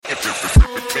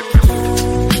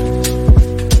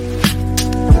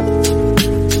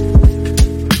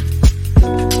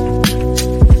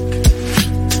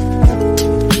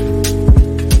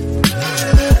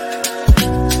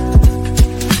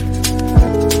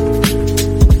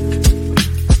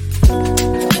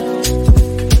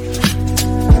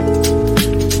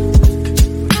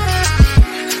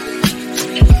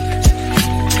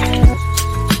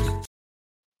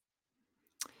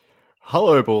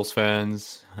Hello, Bulls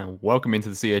fans, and welcome into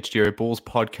the CHGO Bulls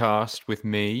Podcast with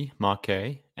me, Mark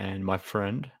K, and my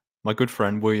good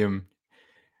friend, William.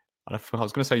 I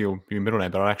was going to say your middle name,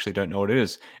 but I actually don't know what it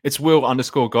is. It's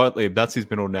Will_Gottlieb. That's his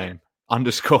middle name.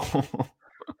 Underscore.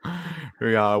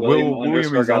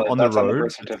 William is on the That's road. on the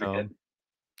birth certificate.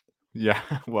 Yeah,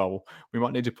 well, we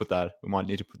might need to put that. We might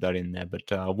need to put that in there.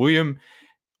 But William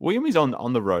is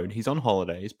on the road. He's on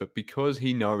holidays, but because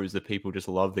he knows that people just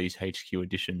love these HQ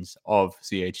editions of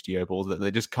CHGO Bulls, that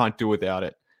they just can't do without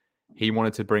it. He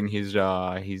wanted to bring his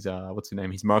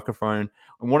microphone,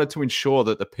 and wanted to ensure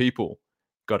that the people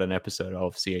got an episode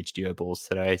of CHGO Bulls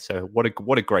today. So what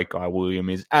a great guy William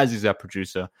is, as is our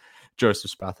producer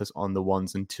Joseph Spathis on the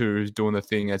ones and twos, doing the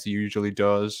thing as he usually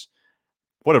does.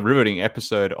 What a riveting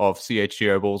episode of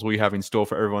CHGO Bulls we have in store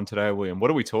for everyone today, William. What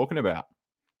are we talking about?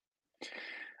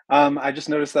 I just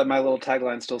noticed that my little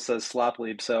tagline still says slop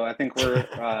leap, so I think we're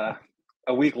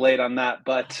a week late on that.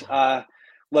 But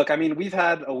look, I mean, we've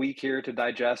had a week here to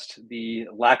digest the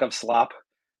lack of slop,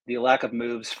 the lack of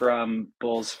moves from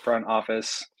Bulls front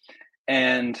office.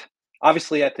 And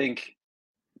obviously, I think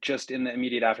just in the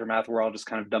immediate aftermath, we're all just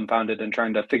kind of dumbfounded and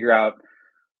trying to figure out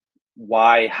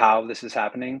how this is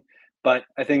happening. But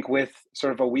I think with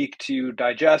sort of a week to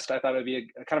digest, I thought it would be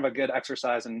a kind of a good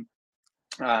exercise and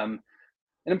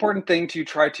an important thing to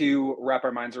try to wrap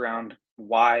our minds around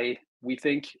why we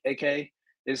think AK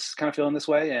is kind of feeling this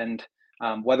way, and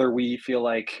whether we feel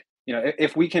like,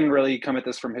 if we can really come at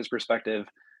this from his perspective,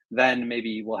 then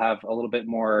maybe we'll have a little bit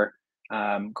more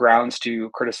grounds to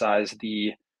criticize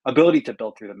the ability to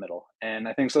build through the middle. And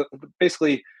I think so.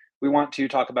 Basically, we want to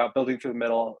talk about building through the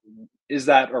middle. Is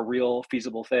that a real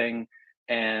feasible thing?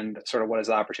 And sort of what is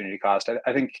the opportunity cost?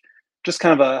 I think just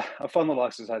kind of a fun little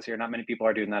exercise here. Not many people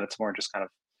are doing that. It's more just kind of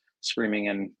screaming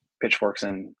and pitchforks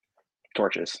and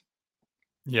torches.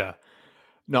 Yeah.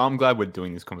 No, I'm glad we're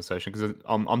doing this conversation because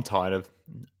I'm tired of,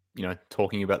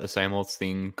 talking about the same old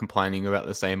thing, complaining about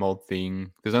the same old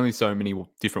thing. There's only so many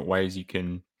different ways you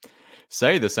can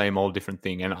say the same old different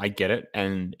thing, and I get it.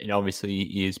 And it obviously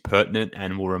is pertinent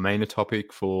and will remain a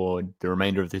topic for the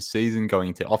remainder of this season, going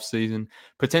into off season,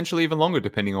 potentially even longer,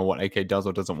 depending on what AK does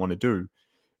or doesn't want to do.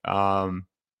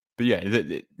 But yeah,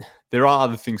 there are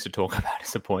other things to talk about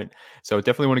is the point. So I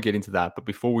definitely want to get into that. But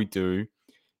before we do,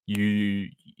 you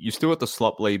still got the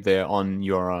slop lead there on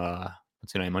your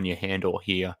what's your name, on your handle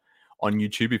here on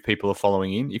YouTube. If people are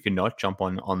following in, if you're not, jump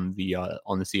on the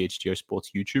CHGO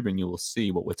Sports YouTube and you will see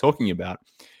what we're talking about.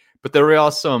 But there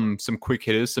are some quick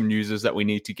hitters, some newses that we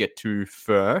need to get to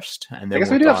first, and then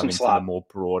we'll dive into the more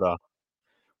broader.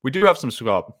 We do have some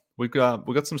swap. We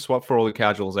got some swap for all the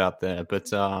casuals out there. But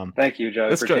thank you, Joe.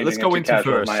 Let's go into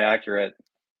casual, first. My accurate.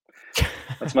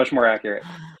 That's much more accurate.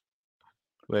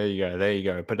 There you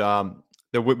go. But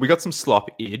we got some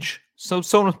slop-age. Some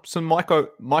Mike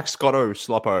Scotto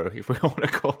sloppo, if we want to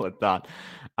call it that,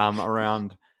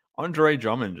 around Andre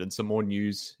Drummond, and some more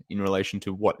news in relation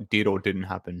to what did or didn't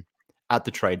happen at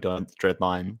the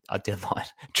dreadline. I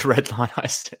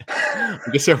said. I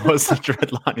guess it was the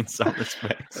dreadline in some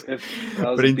respects.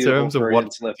 But in terms of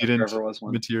what didn't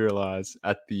materialize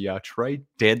at the trade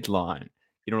deadline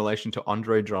in relation to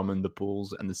Andre Drummond, the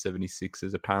Bulls and the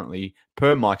 76ers, apparently,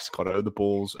 per Mike Scotto, the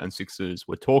Bulls and Sixers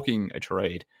were talking a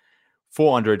trade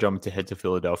for Andre Drummond to head to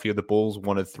Philadelphia. The Bulls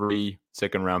wanted 3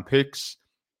 second-round picks.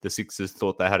 The Sixers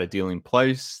thought they had a deal in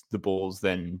place. The Bulls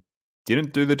then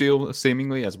didn't do the deal,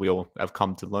 seemingly, as we all have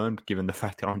come to learn, given the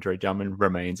fact that Andre Drummond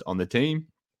remains on the team.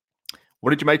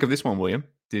 What did you make of this one, William?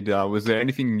 Was there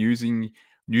anything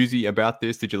newsy about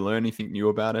this? Did you learn anything new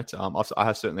about it?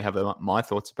 I certainly have my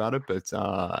thoughts about it, but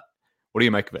what do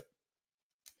you make of it?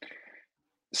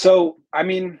 So, I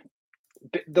mean,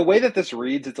 the way that this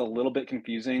reads, it's a little bit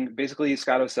confusing. Basically,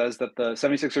 Scotto says that the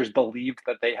 76ers believed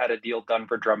that they had a deal done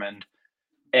for Drummond,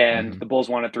 and the Bulls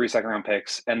wanted 3 second-round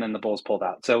picks, and then the Bulls pulled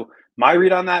out. So my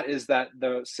read on that is that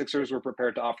the Sixers were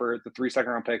prepared to offer the 3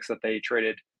 second-round picks that they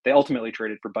ultimately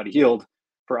traded for Buddy Hield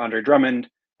for Andre Drummond,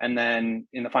 and then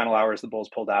in the final hours, the Bulls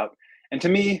pulled out. And to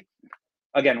me,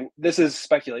 again, this is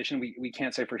speculation. We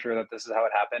can't say for sure that this is how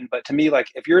it happened. But to me, like,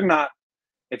 if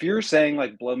you're saying,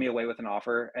 like, blow me away with an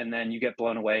offer, and then you get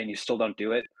blown away and you still don't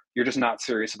do it, you're just not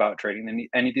serious about trading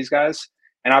any of these guys.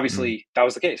 And obviously that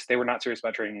was the case. They were not serious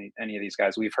about trading any of these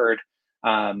guys. We've heard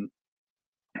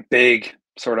big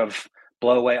sort of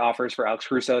blow away offers for Alex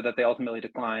Caruso that they ultimately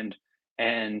declined.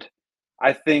 And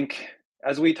I think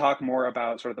as we talk more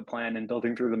about sort of the plan and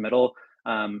building through the middle,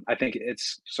 I think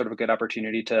it's sort of a good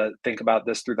opportunity to think about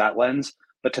this through that lens.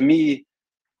 But to me,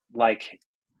 like,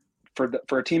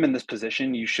 for a team in this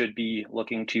position, you should be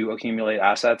looking to accumulate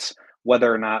assets,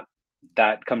 whether or not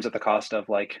that comes at the cost of,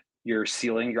 like, your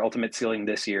ceiling, your ultimate ceiling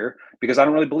this year, because I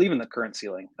don't really believe in the current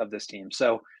ceiling of this team.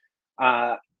 So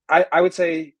I would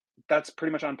say that's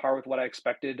pretty much on par with what I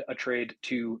expected a trade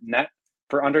to net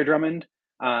for Andre Drummond.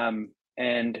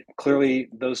 And clearly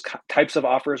those types of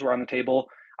offers were on the table.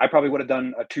 I probably would have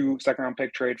done a 2 second round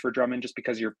pick trade for Drummond just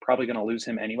because you're probably going to lose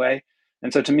him anyway.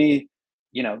 And so to me,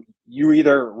 you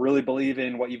either really believe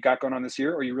in what you've got going on this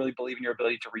year, or you really believe in your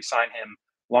ability to re-sign him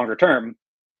longer term.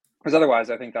 Because otherwise,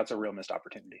 I think that's a real missed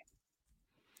opportunity.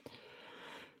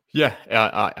 Yeah,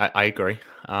 I agree.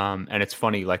 And it's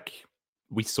funny, like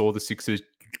we saw the Sixers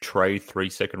trade 3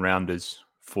 second rounders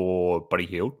for Buddy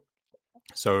Hield.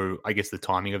 So I guess the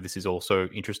timing of this is also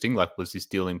interesting. Like, was this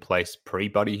deal in place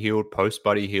pre-Buddy Hield,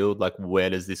 post-Buddy Hield? Like, where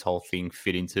does this whole thing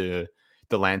fit into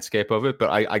the landscape of it? But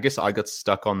I guess I got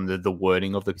stuck on the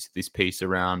wording of this piece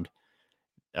around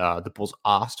the Bulls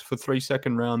asked for 3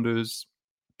 second rounders,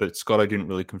 but Scotto didn't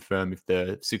really confirm if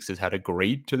the Sixers had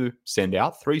agreed to send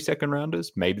out 3 second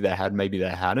rounders. Maybe they had, maybe they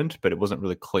hadn't, but it wasn't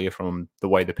really clear from the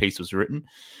way the piece was written.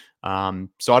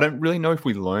 So I don't really know if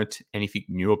we learnt anything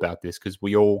new about this, because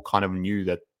we all kind of knew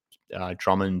that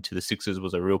Drummond to the Sixers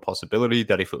was a real possibility,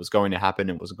 that if it was going to happen,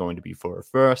 it was going to be for a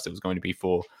first, it was going to be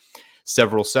for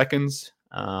several seconds.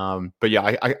 But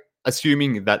yeah, I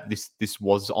assuming that this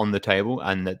was on the table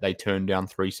and that they turned down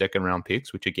 3 second round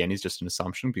picks, which again is just an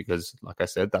assumption because, like I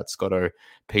said, that Scotto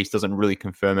piece doesn't really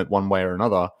confirm it one way or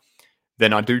another,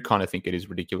 then I do kind of think it is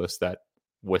ridiculous that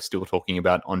we're still talking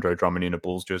about Andre Drummond in a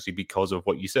Bulls jersey because of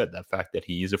what you said, that fact that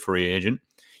he is a free agent.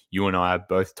 You and I have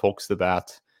both talked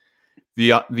about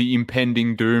the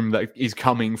impending doom that is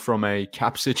coming from a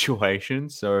cap situation.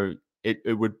 So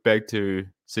it would beg to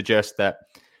suggest that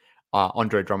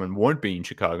Andre Drummond won't be in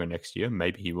Chicago next year.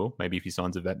 Maybe he will. Maybe if he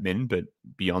signs a vet min, but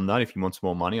beyond that, if he wants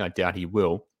more money, I doubt he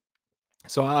will.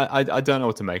 So I don't know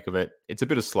what to make of it. It's a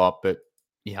bit of slop, but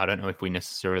yeah, I don't know if we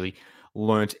necessarily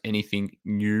learnt anything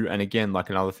new. And again, like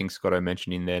another thing Scotto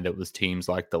mentioned in there, that was teams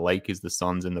like the Lakers, the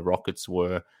Suns, and the Rockets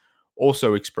were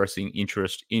also expressing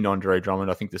interest in Andre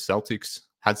Drummond. I think the Celtics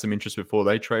had some interest before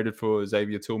they traded for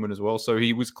Xavier Tillman as well. So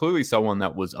he was clearly someone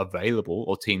that was available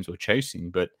or teams were chasing,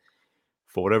 but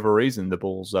for whatever reason, the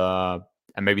Bulls, and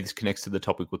maybe this connects to the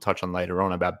topic we'll touch on later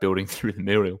on about building through the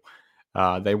middle,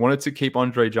 they wanted to keep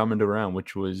Andre Drummond around,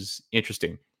 which was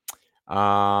interesting.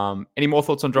 Any more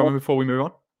thoughts on Drummond before we move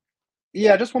on?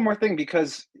 Yeah, just one more thing,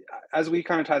 because as we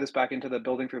kind of tie this back into the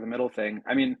building through the middle thing,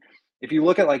 I mean, if you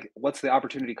look at like what's the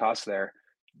opportunity cost there,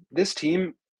 this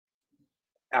team,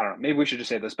 I don't know, maybe we should just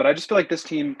say this, but I just feel like this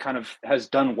team kind of has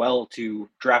done well to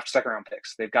draft second round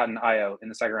picks. They've gotten Io in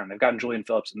the second round. They've gotten Julian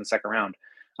Phillips in the second round.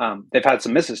 They've had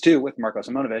some misses too with Marko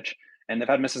Simonovic, and they've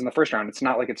had misses in the first round. It's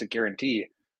not like it's a guarantee,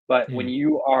 but when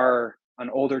you are an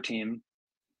older team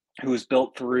who's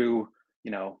built through,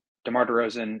 DeMar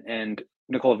DeRozan and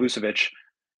Nikola Vucevic,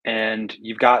 and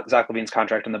you've got Zach LaVine's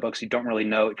contract in the books, you don't really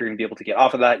know if you're going to be able to get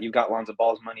off of that. You've got Lonzo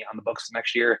Ball's money on the books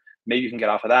next year. Maybe you can get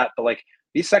off of that. But like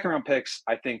these second round picks,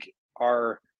 I think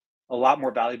are a lot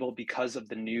more valuable because of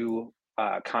the new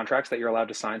contracts that you're allowed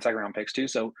to sign second round picks to.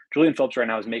 So Julian Phillips right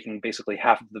now is making basically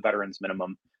half of the veterans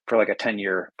minimum for like a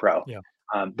 10-year pro. Yeah.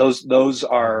 Those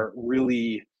are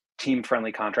really team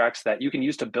friendly contracts that you can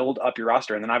use to build up your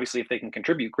roster. And then obviously if they can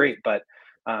contribute, great. But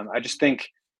I just think,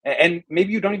 and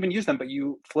maybe you don't even use them, but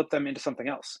you flip them into something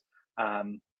else.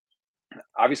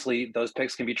 Obviously those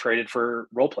picks can be traded for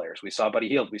role players. We saw Buddy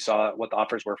Hield. We saw what the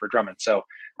offers were for Drummond. So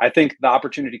I think the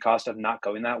opportunity cost of not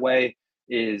going that way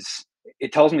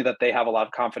it tells me that they have a lot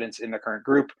of confidence in their current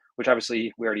group, which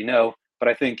obviously we already know. But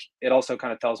I think it also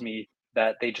kind of tells me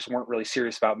that they just weren't really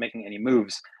serious about making any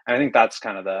moves. And I think that's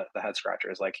kind of the head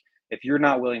scratcher, is like, if you're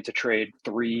not willing to trade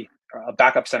a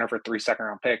backup center for 3 second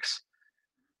round picks,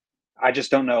 I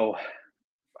just don't know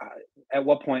at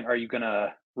what point are you going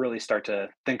to really start to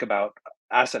think about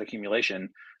asset accumulation.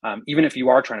 Even if you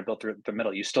are trying to build through the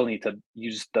middle, you still need to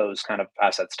use those kind of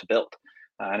assets to build.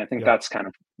 And I think that's kind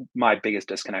of my biggest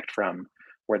disconnect from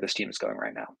where this team is going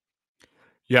right now.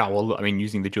 Yeah, well, I mean,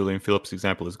 using the Julian Phillips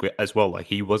example as well, like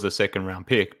he was a second round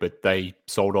pick, but they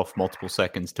sold off multiple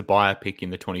seconds to buy a pick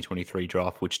in the 2023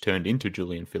 draft, which turned into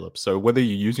Julian Phillips. So whether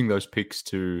you're using those picks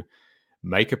to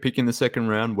make a pick in the second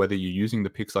round, whether you're using the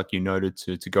picks, like you noted,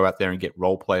 to go out there and get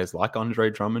role players like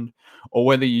Andre Drummond, or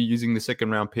whether you're using the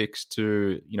second round picks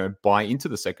to, buy into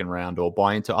the second round or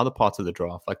buy into other parts of the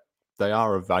draft, like they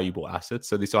are a valuable asset.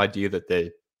 So this idea that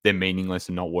they're meaningless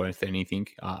and not worth anything,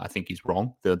 I think is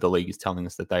wrong. The league is telling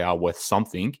us that they are worth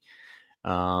something.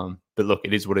 But look,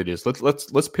 it is what it is.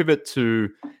 Let's pivot to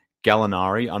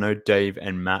Gallinari. I know Dave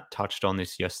and Matt touched on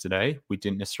this yesterday. We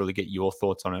didn't necessarily get your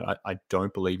thoughts on it. I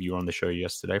don't believe you were on the show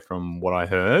yesterday from what I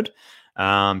heard.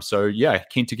 So yeah,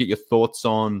 keen to get your thoughts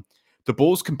on the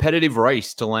Bulls' competitive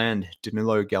race to land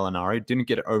Danilo Gallinari. Didn't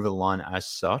get it over the line as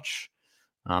such.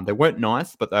 They weren't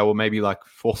ninth, but they were maybe like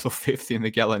fourth or fifth in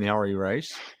the Gallinari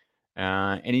race.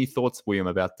 Any thoughts, William,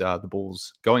 about the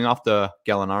Bulls going after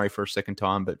Gallinari for a second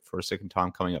time, but for a second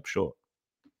time coming up short?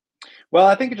 Well,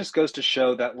 I think it just goes to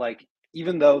show that, like,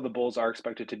 even though the Bulls are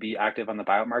expected to be active on the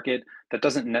buyout market, that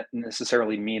doesn't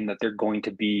necessarily mean that they're going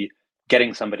to be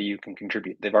getting somebody who can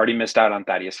contribute. They've already missed out on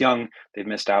Thaddeus Young. They've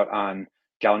missed out on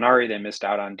Gallinari. They missed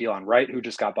out on Delon Wright, who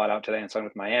just got bought out today and signed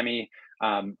with Miami.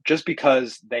 Just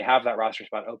because they have that roster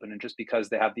spot open, and just because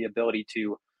they have the ability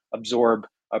to absorb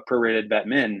a prorated vet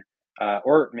min,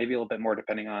 or maybe a little bit more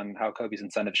depending on how Kobe's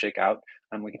incentives shake out.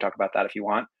 And we can talk about that if you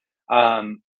want.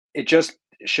 It just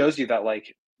shows you that,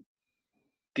 like,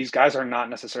 these guys are not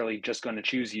necessarily just going to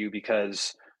choose you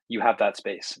because you have that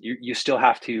space. You still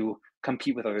have to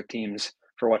compete with other teams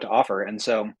for what to offer. And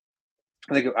so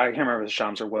I think, I can't remember if it was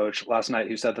Shams or Woj last night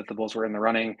who said that the Bulls were in the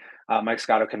running. Mike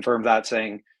Scotto confirmed that,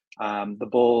 saying the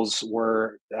Bulls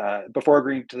were, before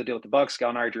agreeing to the deal with the Bucks,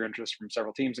 Gallinari drew interest from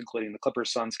several teams, including the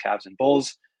Clippers, Suns, Cavs, and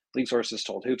Bulls. League sources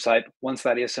told Hoops Hype. Once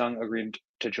Thaddeus Young agreed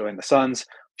to join the Suns,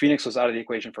 Phoenix was out of the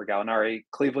equation for Gallinari.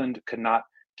 Cleveland could not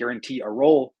guarantee a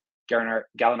role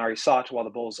Gallinari sought, while the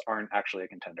Bulls aren't actually a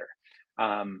contender.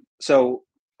 So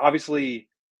obviously,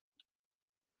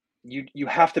 you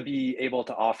have to be able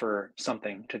to offer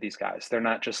something to these guys. They're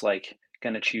not just like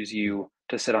going to choose you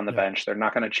to sit on the bench. They're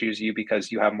not going to choose you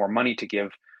because you have more money to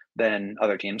give than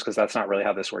other teams, because that's not really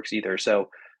how this works either. So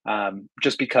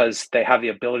just because they have the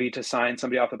ability to sign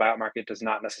somebody off the buyout market does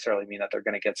not necessarily mean that they're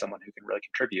going to get someone who can really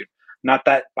contribute. Not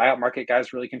that buyout market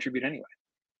guys really contribute anyway.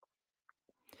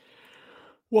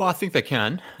 Well, I think they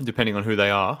can, depending on who they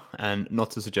are, and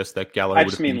not to suggest that Gallo would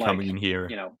have been coming in here.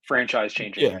 Franchise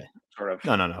changing sort of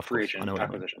no, free agent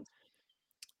acquisitions.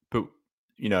 But,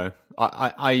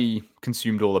 I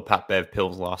consumed all the Pat Bev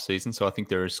pills last season, so I think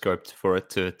there is scope for it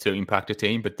to impact a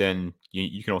team. But then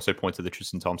you can also point to the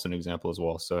Tristan Thompson example as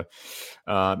well. So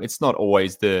it's not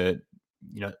always a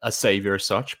savior as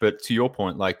such. But to your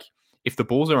point, like, if the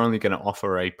Bulls are only going to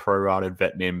offer a prorated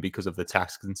vet min because of the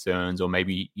tax concerns, or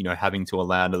maybe, having to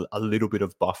allow a little bit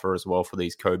of buffer as well for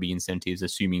these Kobe incentives,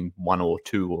 assuming 1 or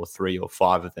 2 or 3 or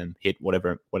 5 of them hit,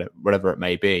 whatever it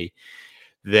may be,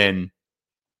 then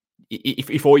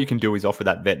if all you can do is offer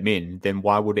that vet min, then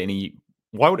why would any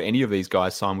of these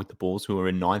guys sign with the Bulls who are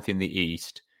in 9th in the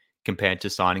East compared to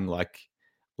signing like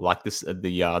this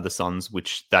the Suns,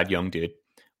 which Thad Young did?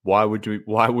 Why would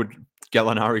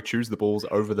Gallinari choose the Bulls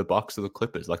over the Bucks or the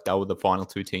Clippers? Like, that were the final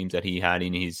 2 teams that he had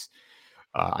in his,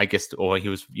 I guess, or he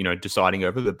was, deciding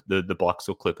over the Bucks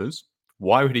or Clippers.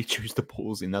 Why would he choose the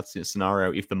Bulls in that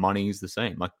scenario if the money is the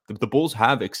same? Like, the Bulls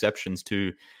have exceptions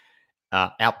to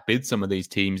outbid some of these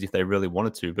teams if they really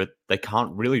wanted to, but they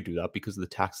can't really do that because of the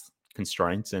tax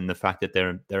constraints and the fact that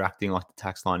they're acting like the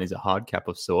tax line is a hard cap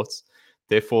of sorts.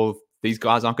 Therefore, these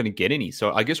guys aren't going to get any.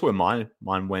 So I guess where mine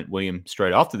went, William,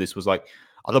 straight after this was like,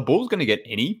 are the Bulls going to get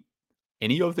any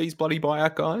of these bloody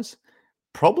buyout guys?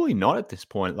 Probably not at this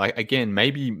point. Like, again,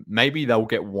 maybe they'll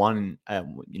get one,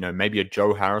 maybe a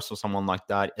Joe Harris or someone like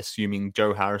that, assuming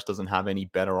Joe Harris doesn't have any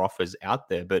better offers out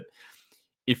there. But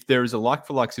if there is a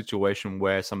like-for-like situation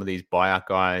where some of these buyout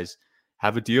guys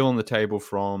have a deal on the table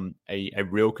from a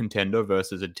real contender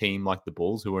versus a team like the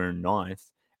Bulls who are in 9th,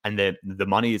 and the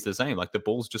money is the same, like, the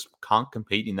Bulls just can't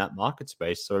compete in that market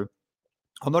space. So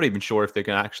I'm not even sure if they're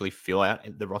going to actually fill out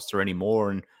the roster anymore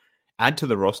and add to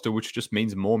the roster, which just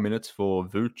means more minutes for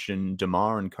Vooch and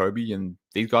DeMar and Kobe, and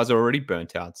these guys are already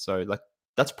burnt out. So, like,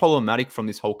 that's problematic from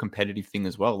this whole competitive thing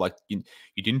as well. Like, you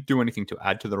didn't do anything to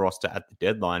add to the roster at the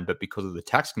deadline, but because of the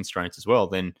tax constraints as well,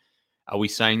 then are we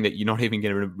saying that you're not even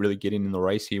going to really get in the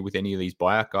race here with any of these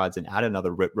buyout guys and add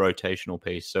another rotational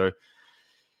piece? So,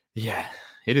 yeah,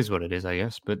 it is what it is, I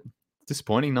guess, but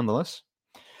disappointing nonetheless.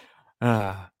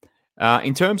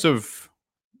 In terms of,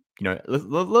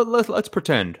 let's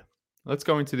pretend, let's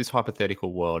go into this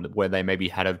hypothetical world where they maybe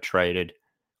had have traded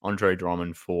Andre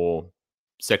Drummond for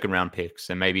second round picks,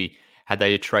 and maybe had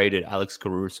they traded Alex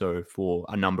Caruso for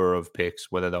a number of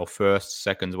picks, whether they were first,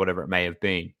 seconds, whatever it may have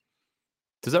been.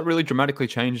 Does that really dramatically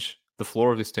change the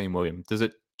floor of this team, William? Does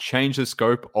it change the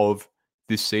scope of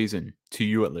this season, to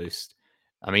you at least?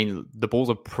 I mean, the Bulls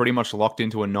are pretty much locked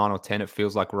into a 9 or 10, it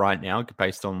feels like right now,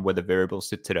 based on where the variables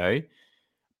sit today.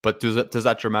 But does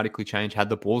that dramatically change had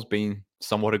the Bulls been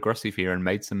somewhat aggressive here and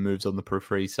made some moves on the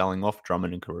periphery, selling off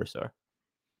Drummond and Caruso?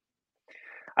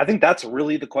 I think that's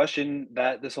really the question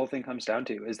that this whole thing comes down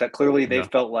to, is that clearly they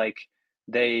felt like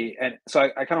and so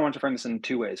I kind of want to frame this in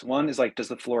 2 ways. One is, like, does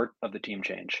the floor of the team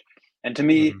change? And to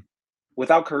me,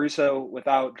 without Caruso,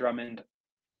 without Drummond,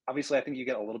 obviously I think you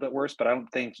get a little bit worse, but I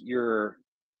don't think your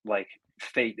like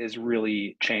fate is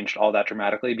really changed all that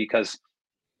dramatically because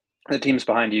the teams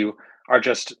behind you are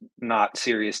just not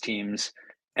serious teams,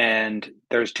 and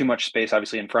there's too much space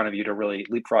obviously in front of you to really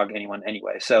leapfrog anyone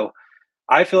anyway. So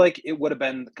I feel like it would have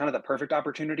been kind of the perfect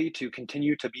opportunity to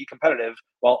continue to be competitive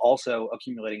while also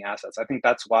accumulating assets. I think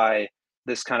that's why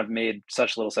this kind of made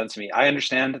such little sense to me. I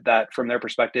understand that from their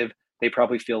perspective, they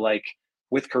probably feel like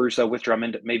with Caruso, with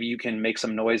Drummond, maybe you can make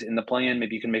some noise in the play-in,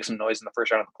 maybe you can make some noise in the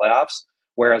first round of the playoffs.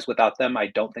 Whereas without them, I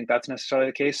don't think that's necessarily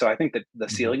the case. So I think that the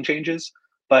Mhm. ceiling changes,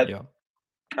 but Yeah.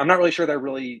 I'm not really sure they're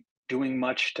really doing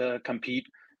much to compete.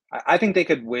 I think they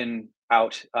could win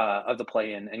out of the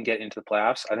play-in and get into the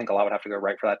playoffs. I think a lot would have to go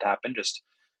right for that to happen. Just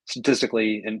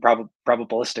statistically and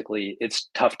probabilistically, it's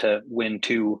tough to win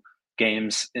 2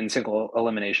 games in single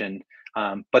elimination.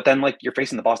 But then, like, you're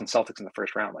facing the Boston Celtics in the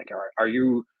first round. Like, are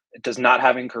you? Does not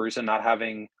having Caruso, not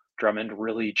having Drummond,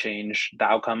 really change the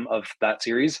outcome of that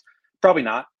series? Probably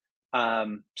not.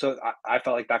 So I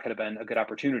felt like that could have been a good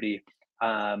opportunity.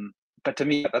 But to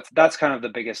me, that's kind of the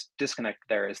biggest disconnect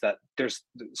there is that there's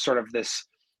sort of this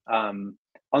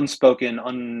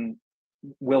unspoken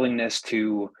unwillingness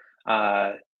to,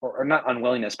 or not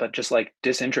unwillingness, but just like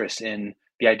disinterest in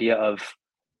the idea of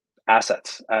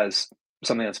assets as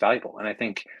something that's valuable. And I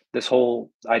think this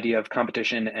whole idea of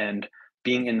competition and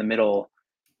being in the middle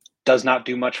does not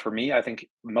do much for me. I think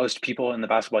most people in the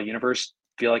basketball universe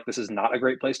feel like this is not a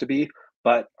great place to be,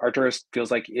 but Arturas feels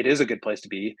like it is a good place to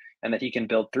be and that he can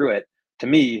build through it. To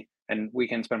me, and we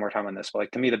can spend more time on this, but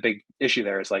like to me, the big issue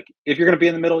there is like if you're going to be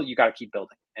in the middle, you got to keep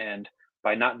building. And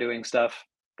by not doing stuff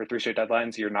for 3 straight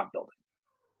deadlines, you're not building.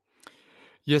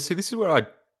 Yeah, see, this is where I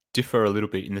differ a little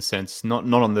bit in the sense, not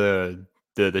on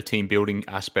the team building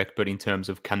aspect, but in terms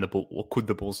of can the Bull or could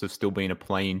the Bulls have still been a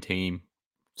playing team,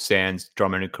 sans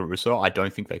Drummond and Caruso? I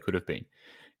don't think they could have been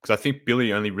because I think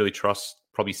Billy only really trusts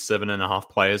probably 7.5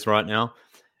 players right now.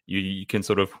 You can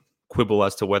sort of quibble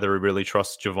as to whether he really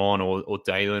trusts Javon or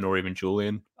Dalen or even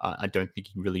Julian. I don't think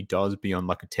he really does beyond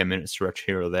like a 10-minute stretch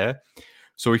here or there.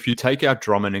 So if you take out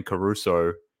Drummond and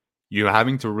Caruso, you're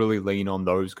having to really lean on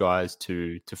those guys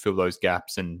to fill those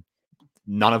gaps, and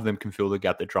none of them can fill the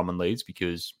gap that Drummond leads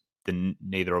because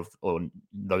neither of or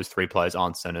those 3 players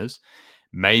aren't centers.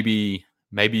 Maybe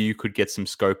you could get some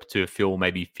scope to fill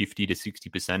maybe 50 to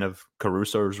 60% of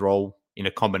Caruso's role in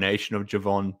a combination of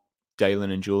Javon,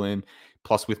 Dalen, and Julian,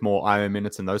 plus with more IO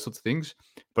minutes and those sorts of things.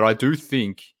 But I do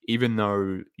think, even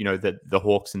though that the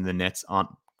Hawks and the Nets aren't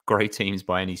great teams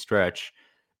by any stretch,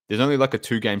 there's only like a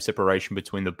 2-game separation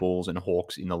between the Bulls and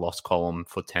Hawks in the loss column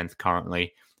for 10th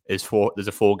currently. There's a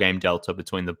 4-game delta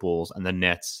between the Bulls and the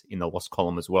Nets in the loss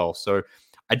column as well. So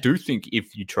I do think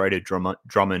if you traded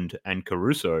Drummond and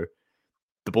Caruso,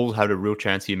 the Bulls had a real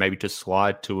chance here maybe to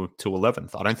slide to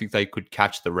 11th. I don't think they could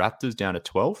catch the Raptors down to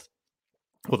 12th.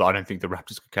 Although I don't think the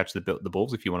Raptors could catch the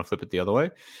Bulls if you want to flip it the other way.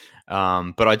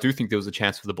 But I do think there was a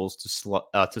chance for the Bulls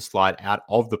to slide out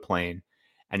of the plane.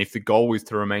 And if the goal is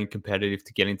to remain competitive,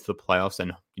 to get into the playoffs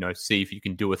and see if you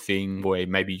can do a thing where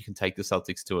maybe you can take the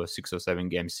Celtics to a 6 or 7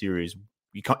 game series,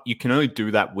 you can only do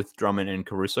that with Drummond and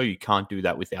Caruso. You can't do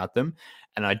that without them.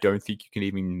 And I don't think you can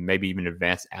even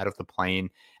advance out of the play-in.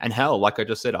 And hell, like I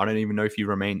just said, I don't even know if you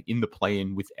remain in the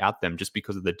play-in without them just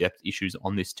because of the depth issues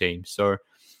on this team. So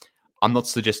I'm not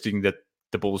suggesting that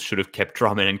the Bulls should have kept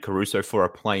Drummond and Caruso for a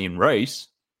play-in race,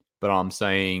 but I'm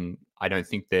saying I don't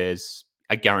think there's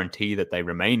a guarantee that they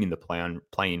remain in the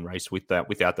play-in race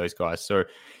without those guys. So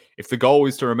if the goal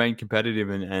is to remain competitive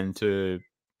and to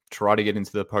try to get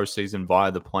into the postseason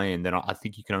via the play-in, then I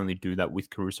think you can only do that with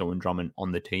Caruso and Drummond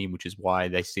on the team, which is why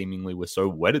they seemingly were so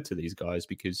wedded to these guys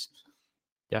because,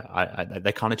 yeah,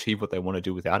 they can't achieve what they want to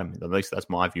do without him. At least that's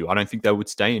my view. I don't think they would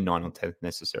stay in 9 or 10th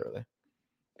necessarily.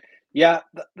 Yeah,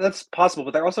 that's possible,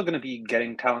 but they're also going to be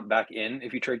getting talent back in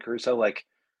if you trade Caruso. Like,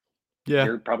 Yeah.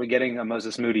 you're probably getting a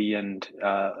Moses Moody and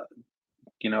a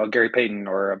Gary Payton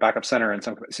or a backup center in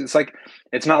some. So it's like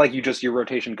it's not like your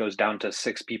rotation goes down to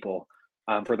 6 people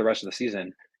for the rest of the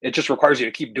season. It just requires you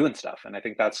to keep doing stuff, and I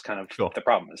think that's kind of Sure. the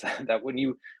problem is that when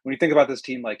you think about this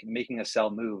team like making a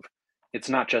sell move, it's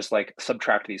not just like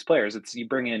subtract these players. It's you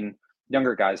bring in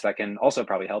younger guys that can also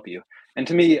probably help you. And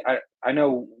to me, I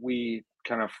know we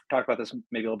kind of talked about this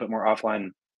maybe a little bit more offline,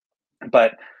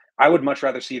 but I would much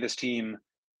rather see this team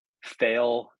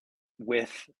fail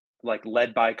with like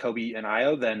led by Kobe and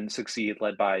Io than succeed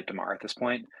led by DeMar at this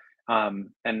point. And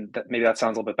maybe that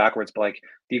sounds a little bit backwards, but like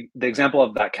the example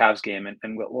of that Cavs game, and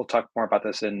we'll talk more about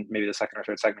this in maybe the second or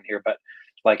third segment here, but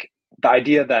like the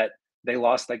idea that they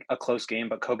lost like a close game,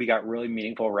 but Kobe got really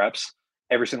meaningful reps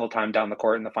every single time down the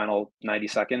court in the final 90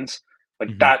 seconds.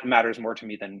 Like that matters more to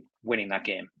me than winning that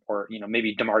game, or,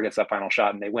 maybe DeMar gets that final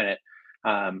shot and they win it.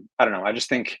 I don't know. I just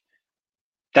think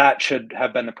that should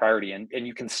have been the priority, and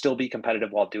you can still be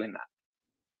competitive while doing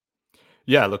that.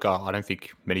 Yeah, look, I don't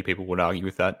think many people would argue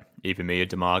with that. Even me, a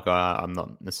DeMar guy, I'm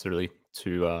not necessarily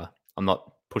I'm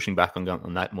not pushing back on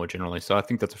that more generally. So I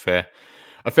think that's a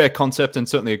fair concept, and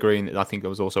certainly agreeing that I think it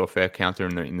was also a fair counter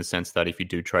in the sense that if you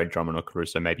do trade Drummond or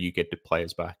Caruso, maybe you get the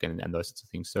players back and those sorts of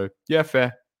things. So yeah,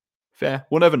 fair.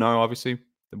 We'll never know, obviously.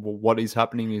 What is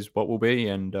happening is what will be,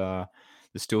 and there's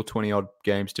still 20 odd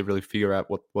games to really figure out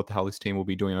what the hell this team will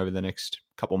be doing over the next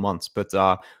couple months. But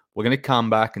we're going to come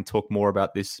back and talk more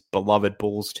about this beloved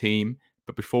Bulls team.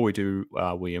 But before we do,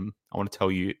 William, I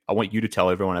want you to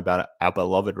tell everyone about our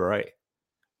beloved Ray.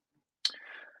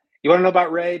 You want to know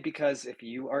about Ray? Because if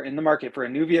you are in the market for a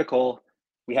new vehicle,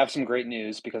 we have some great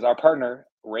news, because our partner,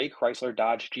 Ray Chrysler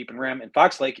Dodge Jeep and Ram in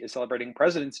Fox Lake, is celebrating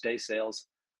President's Day sales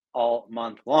all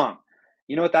month long.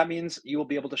 You know what that means? You will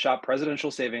be able to shop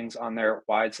presidential savings on their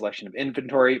wide selection of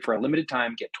inventory. For a limited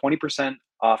time, get 20%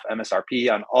 off MSRP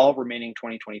on all remaining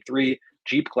 2023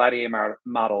 Jeep Gladiator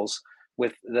models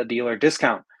with the dealer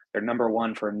discount. They're number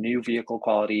one for new vehicle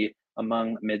quality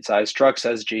among mid-sized trucks,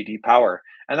 says JD Power.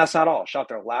 And that's not all. Shop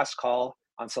their last call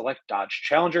on select Dodge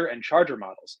Challenger and Charger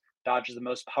models. Dodge is the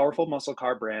most powerful muscle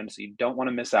car brand, so you don't want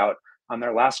to miss out on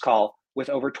their last call with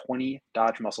over 20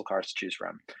 Dodge muscle cars to choose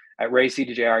from. At Ray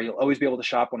CDJR, you'll always be able to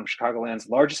shop one of Chicagoland's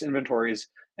largest inventories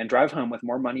and drive home with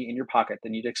more money in your pocket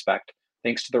than you'd expect,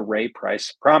 thanks to the Ray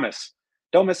Price Promise.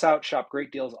 Don't miss out. Shop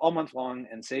great deals all month long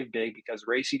and save big, because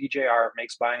Ray CDJR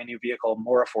makes buying a new vehicle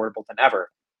more affordable than ever.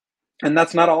 And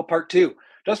that's not all. Part two.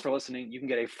 Just for listening, you can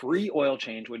get a free oil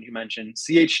change when you mention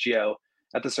CHGO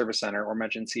at the service center, or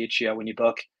mention CHGO when you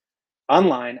book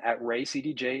online at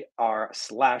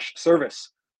raycdjr/service.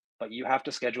 But you have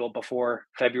to schedule before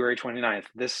February 29th.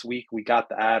 This week, we got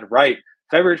the ad right.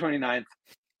 February 29th,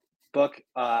 book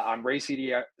on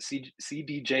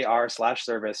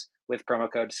raycdjr/service with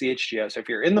promo code CHGO. So if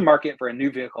you're in the market for a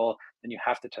new vehicle, then you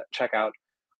have to check out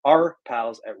our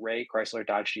pals at Ray Chrysler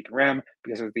Dodge Jeep and Ram,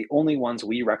 because they're the only ones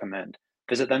we recommend.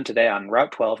 Visit them today on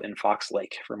Route 12 in Fox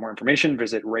Lake. For more information,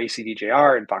 visit Ray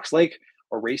CDJR in Fox Lake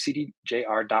or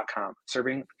raycdjr.com,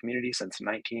 serving the community since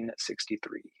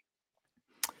 1963.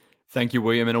 Thank you,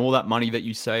 William. And all that money that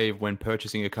you save when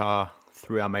purchasing a car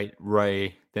through our mate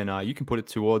Ray, then you can put it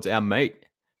towards our mate,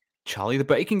 Charlie the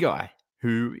Bacon Guy,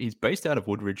 who is based out of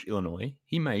Woodridge, Illinois.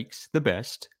 He makes the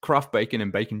best craft bacon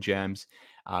and bacon jams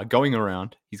going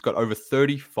around. He's got over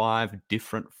 35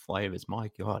 different flavors. My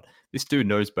God, this dude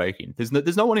knows bacon. There's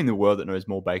no one in the world that knows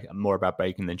more about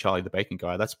bacon than Charlie the Bacon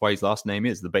Guy. That's why his last name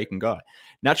is the Bacon Guy.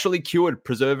 Naturally cured,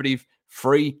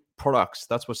 preservative-free products.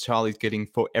 That's what Charlie's getting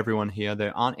for everyone here.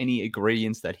 There aren't any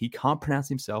ingredients that he can't pronounce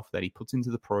himself that he puts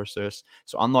into the process.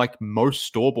 So unlike most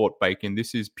store-bought bacon,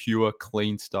 this is pure,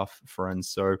 clean stuff, friends.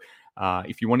 So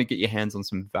if you want to get your hands on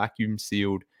some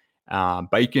vacuum-sealed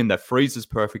bacon that freezes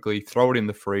perfectly, throw it in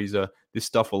the freezer. This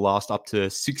stuff will last up to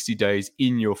 60 days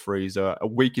in your freezer, a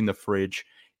week in the fridge.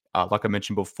 Like I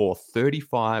mentioned before,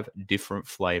 35 different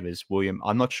flavors. William,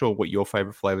 I'm not sure what your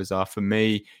favorite flavors are. For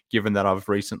me, given that I've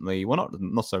recently, well,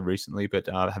 not so recently, but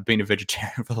have been a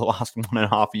vegetarian for the last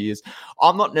 1.5 years,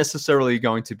 I'm not necessarily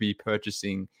going to be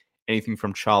purchasing anything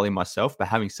from Charlie myself. But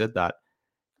having said that,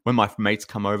 when my mates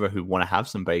come over who want to have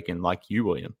some bacon like you,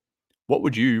 William, what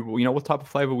type of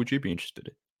flavor would you be interested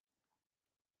in?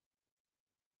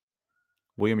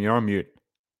 William, you're on mute.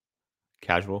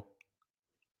 Casual.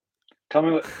 Tell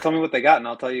me what they got, and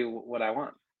I'll tell you what I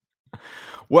want.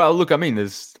 Well, look, I mean,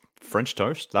 there's French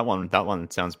toast. That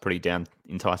one sounds pretty damn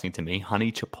enticing to me.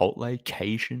 Honey chipotle,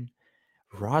 Cajun,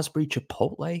 raspberry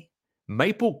chipotle,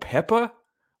 maple pepper.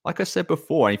 Like I said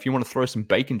before, and if you want to throw some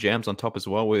bacon jams on top as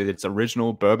well, whether it's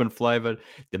original bourbon flavored,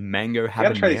 the mango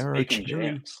habanero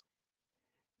cherry.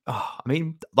 Oh, I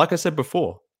mean, like I said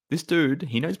before, this dude,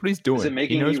 he knows what he's doing. Is it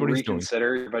making he knows you what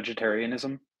reconsider your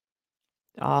vegetarianism?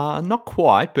 Not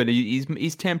quite, but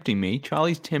he's tempting me.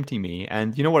 Charlie's tempting me.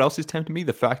 And you know what else is tempting me?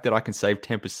 The fact that I can save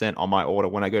 10% on my order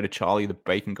when I go to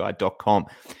charliethebaconguy.com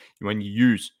when you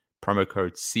use promo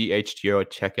code CHGO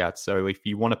at checkout. So if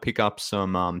you want to pick up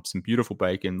some beautiful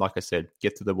bacon, like I said,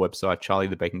 get to the website,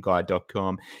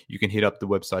 charliethebaconguy.com. You can hit up the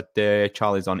website there.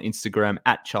 Charlie's on Instagram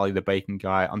at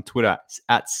charliethebaconguy, on Twitter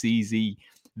at CZ,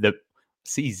 not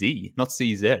CZ,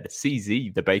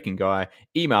 CZ, the Bacon Guy.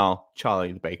 Email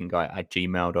charliethebaconguy at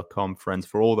gmail.com, friends,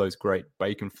 for all those great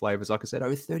bacon flavors. Like I said,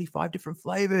 over 35 different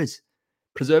flavors.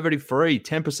 Preservative free,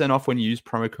 10% off when you use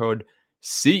promo code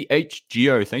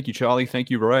CHGO. Thank you, Charlie. Thank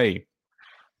you, Ray.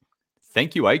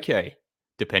 Thank you, AK.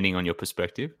 depending on your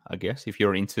perspective, I guess. If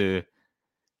you're into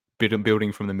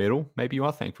building from the middle, maybe you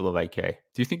are thankful of AK.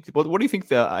 Do you think? What do you think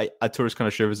the Arturas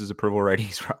Karnisovas' approval rating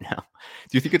is right now?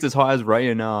 Do you think it's as high as Ray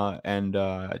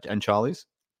and Charlie's?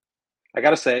 I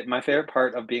gotta say, my favorite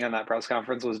part of being on that press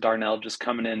conference was Darnell just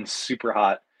coming in super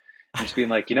hot and just being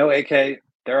like, AK,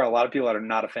 there are a lot of people that are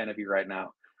not a fan of you right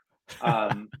now.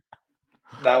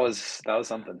 That was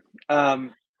something.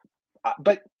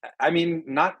 But I mean,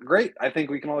 not great. I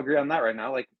think we can all agree on that right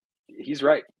now. Like, he's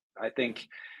right. I think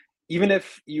even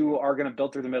if you are going to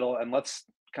build through the middle, and let's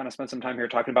kind of spend some time here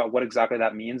talking about what exactly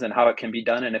that means and how it can be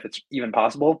done, and if it's even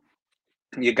possible,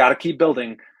 you got to keep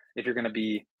building if you're going to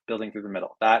be building through the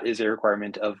middle. That is a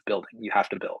requirement of building. You have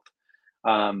to build.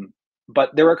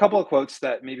 But there were a couple of quotes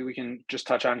that maybe we can just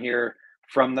touch on here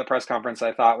from the press conference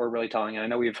I thought were really telling. And I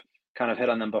know we've kind of hit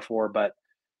on them before, but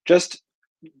just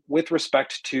with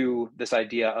respect to this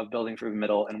idea of building through the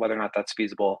middle and whether or not that's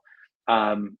feasible,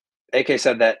 AK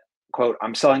said that, quote,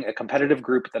 "I'm selling a competitive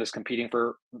group that is competing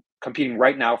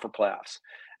right now for playoffs."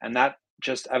 And that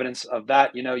just evidence of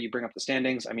that, you bring up the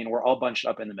standings. I mean, we're all bunched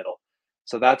up in the middle.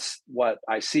 So that's what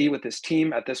I see with this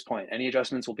team at this point. Any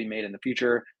adjustments will be made in the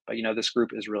future, but this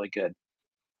group is really good.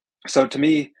 So to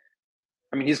me,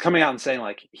 I mean, he's coming out and saying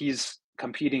like he's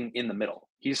competing in the middle.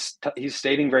 He's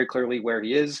stating very clearly where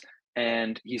he is,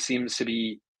 and he seems to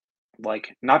be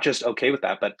like not just okay with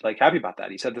that, but like happy about that.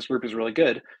 He said this group is really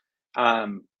good,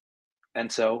 and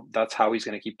so that's how he's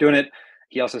going to keep doing it.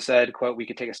 He also said, quote, "We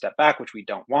could take a step back, which we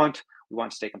don't want. We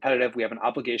want to stay competitive. We have an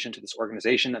obligation to this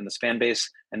organization and this fan base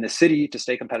and this city to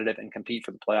stay competitive and compete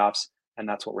for the playoffs, and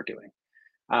that's what we're doing."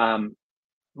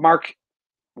 Mark,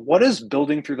 what does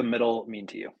building through the middle mean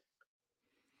to you?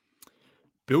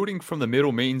 Building from the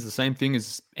middle means the same thing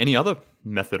as any other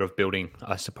method of building,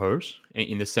 I suppose,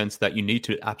 in the sense that you need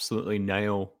to absolutely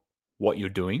nail what you're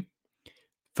doing.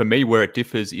 For me, where it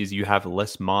differs is you have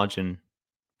less margin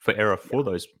for error for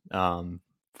those, for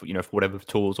whatever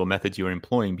tools or methods you're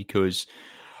employing. Because,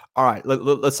 all right,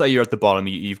 let's say you're at the bottom,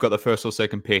 you've got the first or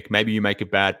second pick. Maybe you make a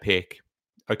bad pick.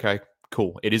 Okay,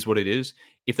 cool. It is what it is.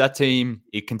 If that team,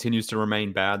 it continues to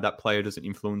remain bad, that player doesn't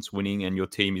influence winning and your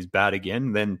team is bad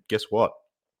again, then guess what?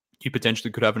 You potentially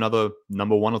could have another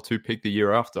number 1 or 2 pick the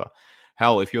year after.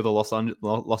 Hell, if you're the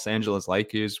Los Angeles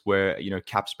Lakers, where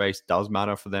cap space does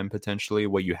matter for them potentially,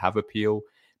 where you have appeal,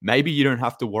 maybe you don't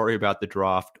have to worry about the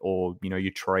draft or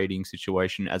your trading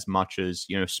situation as much as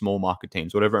small market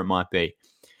teams, whatever it might be.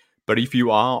 But if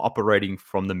you are operating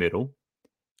from the middle,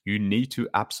 you need to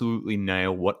absolutely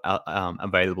nail what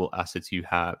available assets you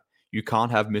have. You can't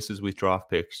have misses with draft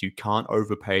picks. You can't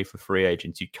overpay for free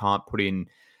agents. You can't put in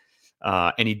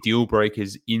any deal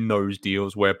breakers in those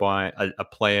deals whereby a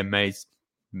player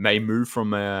may move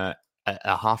from a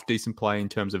half decent player in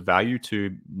terms of value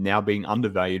to now being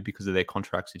undervalued because of their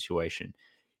contract situation.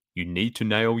 You need to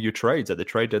nail your trades at the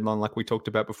trade deadline, like we talked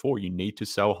about before. You need to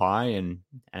sell high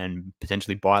and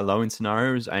potentially buy low in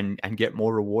scenarios and get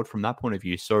more reward from that point of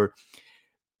view. So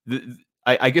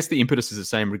I guess the impetus is the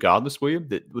same regardless, William.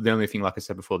 The only thing, like I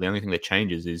said before, the only thing that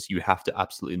changes is you have to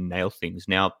absolutely nail things.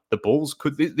 Now, the Bulls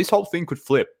this whole thing could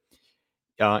flip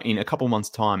in a couple months'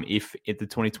 time if at the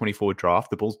 2024 draft,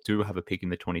 the Bulls do have a pick in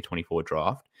the 2024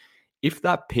 draft. If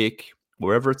that pick,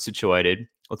 wherever it's situated,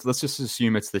 let's just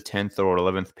assume it's the 10th or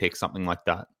 11th pick, something like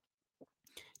that.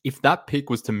 If that pick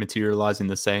was to materialize in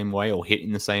the same way or hit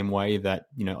in the same way that,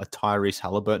 a Tyrese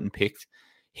Halliburton picked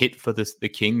hit for the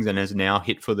Kings and has now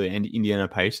hit for the Indiana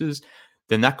Pacers,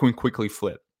 then that can quickly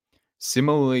flip.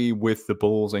 Similarly with the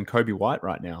Bulls and Kobe White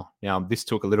right now. Now, this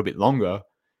took a little bit longer,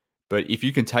 but if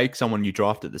you can take someone you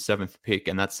draft at the 7th pick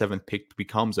and that 7th pick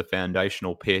becomes a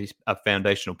foundational piece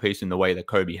in the way that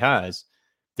Kobe has,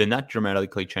 then that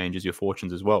dramatically changes your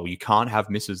fortunes as well. You can't have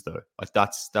misses though. Like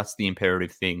that's the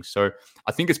imperative thing. So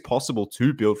I think it's possible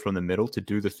to build from the middle, to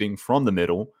do the thing from the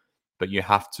middle, but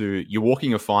you're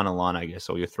walking a finer line, I guess,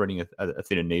 or you're threading a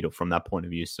thinner needle from that point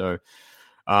of view. So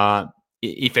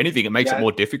if anything, it makes it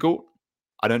more difficult.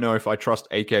 I don't know if I trust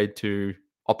AK to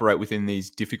operate within these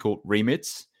difficult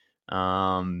remits.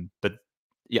 But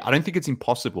yeah, I don't think it's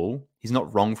impossible. He's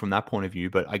not wrong from that point of view,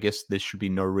 but I guess there should be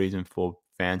no reason for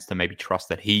fans to maybe trust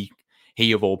that he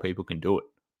of all people can do it.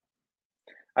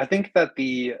 I think that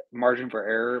the margin for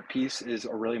error piece is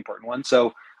a really important one.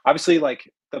 So obviously,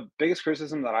 like the biggest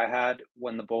criticism that I had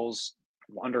when the Bulls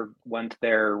underwent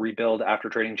their rebuild after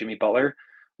trading Jimmy Butler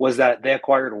was that they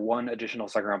acquired one additional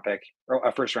second round pick or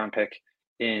a first round pick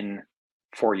in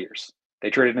 4 years. They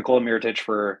traded Nikola Mirotic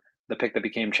for the pick that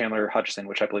became Chandler Hutchison,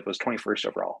 which I believe was 21st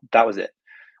overall. That was it.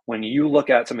 When you look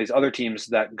at some of these other teams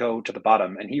that go to the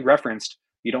bottom, and he referenced,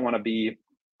 you don't want to be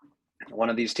one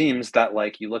of these teams that,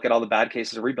 like, you look at all the bad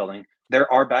cases of rebuilding.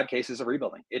 There are bad cases of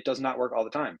rebuilding. It does not work all the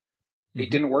time.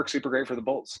 It didn't work super great for the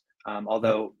Bulls,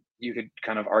 although you could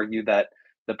kind of argue that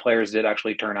the players did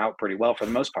actually turn out pretty well for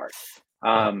the most part,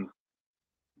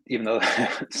 even though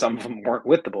some of them weren't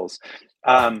with the Bulls.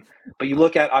 But you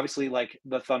look at, obviously, like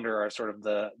the Thunder are sort of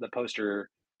the poster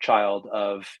child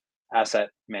of asset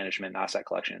management and asset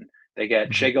collection. They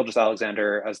get Shai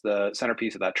Gilgeous-Alexander as the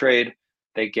centerpiece of that trade.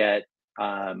 They get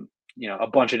a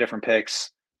bunch of different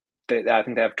picks. I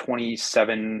think they have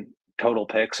 27 total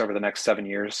picks over the next 7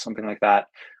 years, something like that.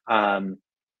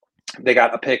 They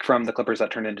got a pick from the Clippers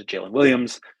that turned into Jalen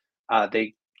Williams.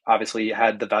 They obviously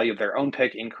had the value of their own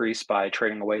pick increase by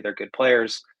trading away their good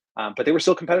players, but they were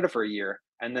still competitive for a year.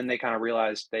 And then they kind of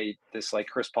realized this like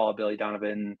Chris Paul, Billy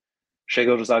Donovan, Shai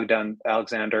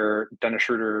Gilgeous-Alexander, Dennis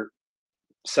Schroeder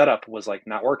setup was like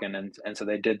not working, and so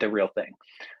they did the real thing.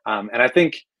 And I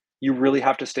think you really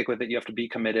have to stick with it. You have to be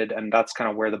committed, and that's kind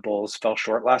of where the Bulls fell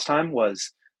short last time.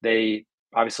 Was they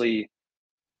obviously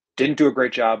didn't do a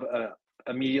great job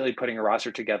immediately putting a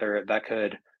roster together that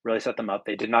could really set them up.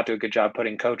 They did not do a good job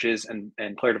putting coaches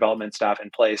and player development staff in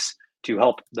place to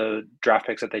help the draft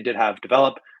picks that they did have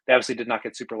develop. They obviously did not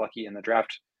get super lucky in the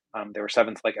draft. They were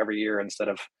seventh like every year instead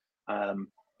of,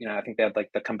 I think they had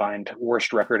like the combined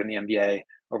worst record in the NBA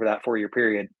over that 4-year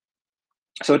period.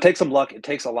 So it takes some luck. It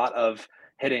takes a lot of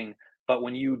hitting. But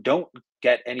when you don't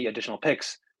get any additional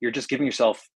picks, you're just giving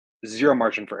yourself zero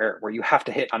margin for error, where you have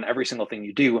to hit on every single thing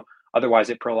you do. Otherwise,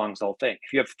 it prolongs the whole thing.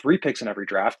 If you have 3 picks in every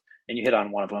draft and you hit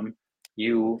on one of them,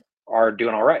 you are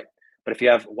doing all right. But if you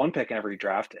have 1 pick in every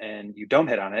draft and you don't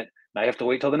hit on it, now you have to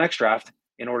wait till the next draft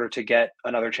in order to get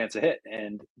another chance to hit.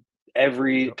 And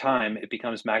every time it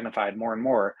becomes magnified more and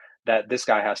more that this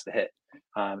guy has to hit.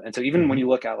 And so even when you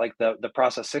look at like the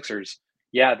process Sixers,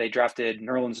 yeah, they drafted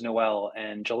Nerlens Noel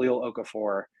and Jahlil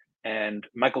Okafor and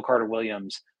Michael Carter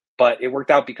Williams, but it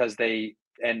worked out because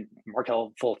and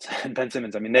Markelle Fultz and Ben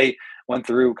Simmons, I mean, they went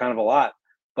through kind of a lot,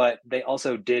 but they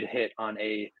also did hit on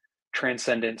a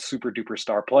transcendent super duper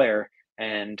star player.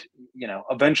 And,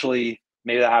 eventually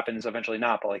maybe that happens, eventually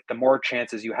not, but like the more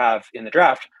chances you have in the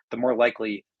draft, the more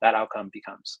likely that outcome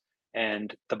becomes.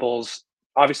 And the Bulls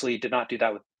obviously did not do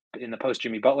that in the post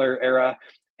Jimmy Butler era.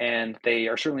 And they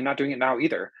are certainly not doing it now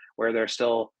either, where they're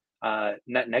still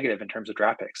net negative in terms of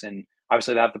draft picks. And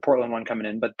obviously they have the Portland one coming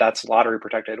in, but that's lottery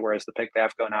protected, whereas the pick they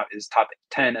have going out is top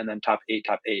 10 and then top 8.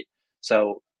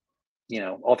 So,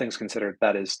 all things considered,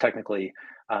 that is technically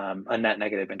a net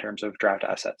negative in terms of draft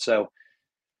assets. So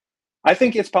I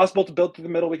think it's possible to build through the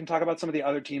middle. We can talk about some of the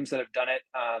other teams that have done it.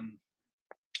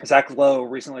 Zach Lowe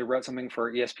recently wrote something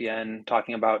for ESPN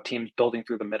talking about teams building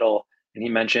through the middle. And he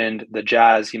mentioned the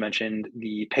Jazz, he mentioned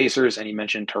the Pacers, and he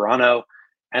mentioned Toronto.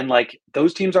 And like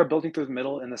those teams are building through the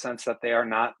middle in the sense that they are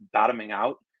not bottoming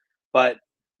out. But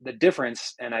the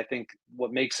difference, and I think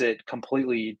what makes it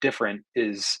completely different,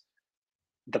 is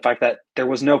the fact that there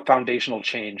was no foundational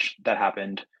change that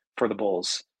happened for the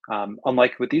Bulls.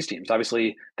 Unlike with these teams,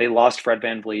 obviously they lost Fred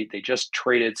VanVleet. They just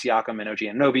traded Siakam and OG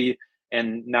Anunoby,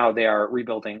 and now they are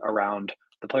rebuilding around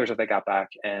the players that they got back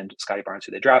and Scottie Barnes,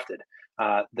 who they drafted.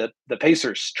 The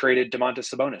Pacers traded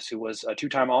Domantas Sabonis, who was a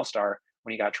 2-time All-Star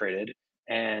when he got traded.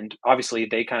 And obviously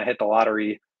they kind of hit the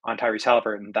lottery on Tyrese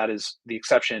Halliburton. That is the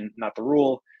exception, not the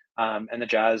rule. And the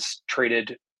Jazz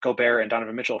traded Gobert and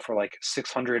Donovan Mitchell for like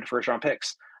 600 first-round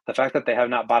picks. The fact that they have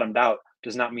not bottomed out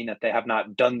does not mean that they have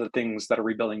not done the things that a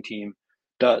rebuilding team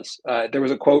does. There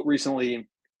was a quote recently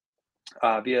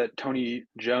via Tony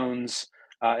Jones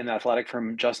in The Athletic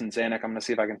from Justin Zanuck. I'm going to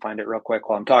see if I can find it real quick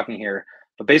while I'm talking here.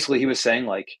 But basically he was saying,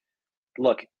 like,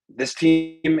 look, this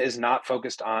team is not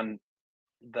focused on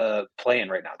the play-in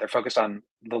right now. They're focused on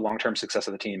the long-term success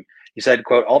of the team. He said,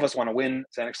 quote, "All of us want to win,"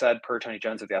 Zanuck said, per Tony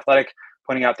Jones of The Athletic,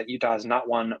 pointing out that Utah has not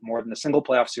won more than a single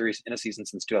playoff series in a season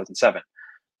since 2007.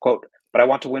 Quote, "But I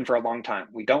want to win for a long time.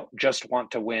 We don't just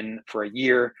want to win for a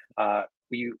year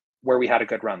where we had a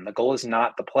good run. The goal is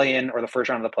not the play-in or the first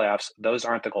round of the playoffs. Those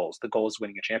aren't the goals. The goal is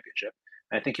winning a championship."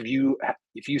 And I think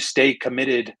if you stay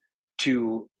committed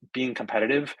to being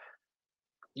competitive,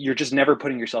 you're just never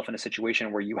putting yourself in a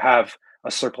situation where you have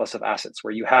a surplus of assets,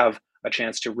 where you have a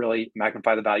chance to really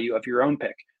magnify the value of your own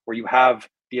pick, where you have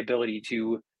the ability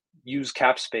to use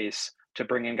cap space to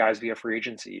bring in guys via free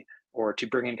agency or to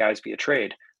bring in guys via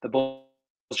trade. The Bulls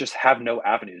just have no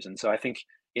avenues. And so I think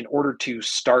in order to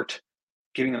start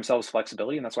giving themselves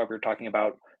flexibility, and that's why we were talking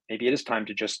about maybe it is time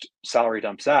to just salary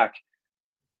dump Zach,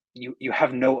 you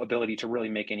have no ability to really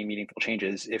make any meaningful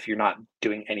changes if you're not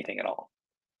doing anything at all.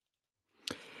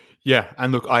 Yeah,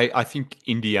 and look, I think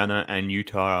Indiana and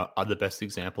Utah are the best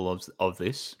example of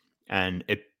this, and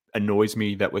annoys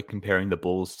me that we're comparing the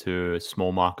Bulls to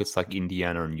small markets like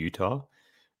Indiana and Utah,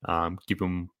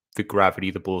 given the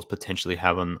gravity the Bulls potentially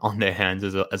have on their hands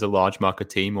as a large market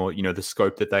team, or the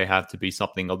scope that they have to be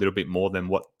something a little bit more than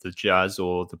what the Jazz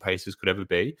or the Pacers could ever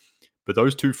be. But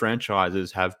those two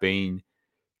franchises have been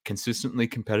consistently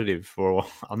competitive for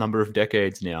a number of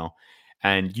decades now.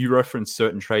 And you referenced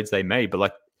certain trades they made, but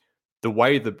like the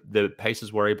way the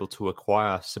Pacers were able to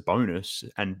acquire Sabonis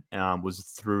and was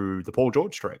through the Paul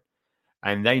George trade.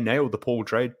 And they nailed the Paul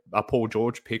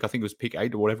George pick. I think it was pick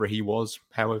 8 or whatever he was,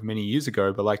 however many years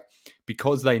ago. But like,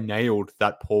 because they nailed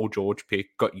that Paul George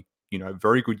pick, got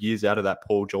very good years out of that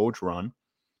Paul George run.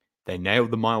 They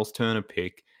nailed the Miles Turner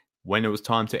pick. When it was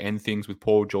time to end things with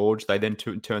Paul George, they then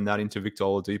turned that into Victor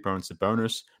Oladipo and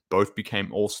Sabonis. Both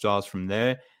became all-stars from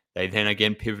there. They then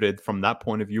again pivoted from that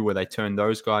point of view where they turned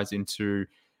those guys into,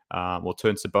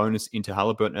 turned Sabonis into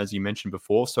Halliburton, as you mentioned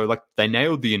before. So like they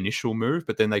nailed the initial move,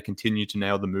 but then they continued to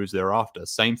nail the moves thereafter.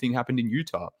 Same thing happened in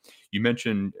Utah. You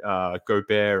mentioned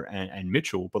Gobert and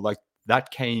Mitchell, but like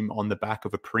that came on the back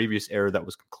of a previous era that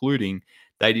was concluding.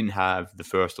 They didn't have the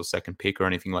first or second pick or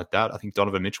anything like that. I think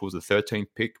Donovan Mitchell was the 13th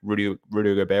pick. Rudy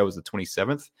Gobert was the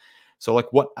 27th. So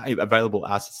like what available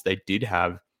assets they did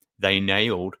have, they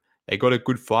nailed. They got a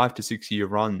good 5 to 6 year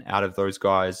run out of those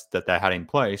guys that they had in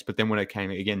place. But then when it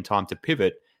came again time to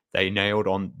pivot, they nailed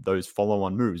on those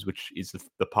follow-on moves, which is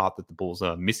the part that the Bulls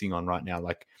are missing on right now.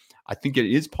 Like I think it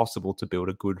is possible to build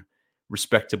a good,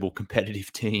 respectable,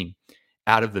 competitive team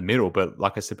out of the middle. But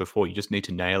like I said before, you just need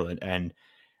to nail it. And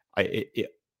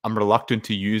I'm reluctant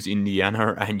to use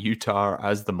Indiana and Utah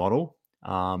as the model,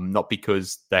 not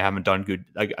because they haven't done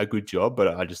a good job, but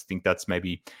I just think that's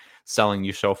maybe selling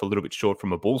yourself a little bit short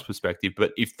from a Bulls perspective.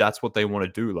 But if that's what they want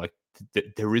to do, like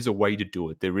there is a way to do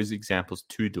it. There is examples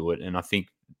to do it, and I think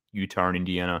Utah and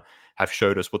Indiana have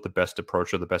showed us what the best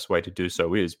approach or the best way to do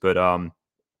so is. But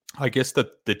I guess the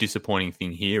disappointing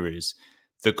thing here is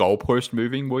the goalpost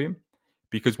moving, William,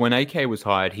 because when AK was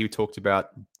hired, he talked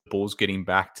about the Bulls getting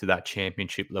back to that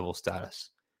championship level status,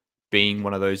 being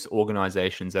one of those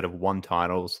organizations that have won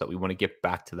titles, that we want to get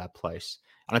back to that place.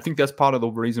 And I think that's part of the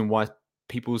reason why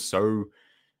people are so,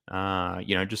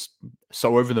 just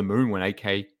so over the moon when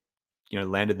AK,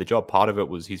 landed the job. Part of it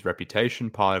was his reputation.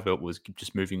 Part of it was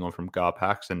just moving on from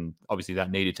Garpax, and obviously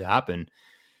that needed to happen.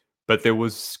 But there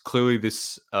was clearly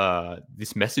this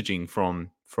messaging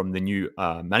from the new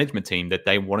management team that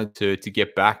they wanted to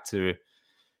get back to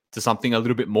something a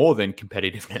little bit more than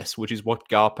competitiveness, which is what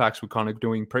Garpax were kind of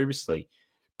doing previously.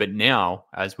 But now,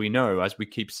 as we know, as we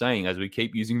keep saying, as we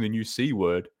keep using the new C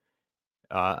word,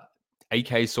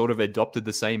 AK sort of adopted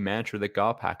the same mantra that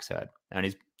Garpax had, and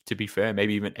is, to be fair,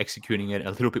 maybe even executing it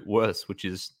a little bit worse, which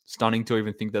is stunning to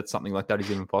even think that something like that is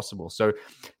even possible. So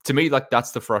to me, like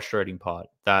that's the frustrating part,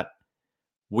 that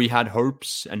we had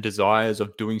hopes and desires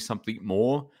of doing something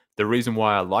more. The reason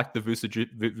why I liked the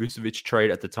Vucevic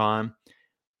trade at the time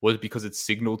was because it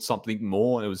signaled something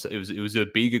more. It was a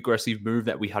big aggressive move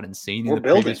that we hadn't seen in the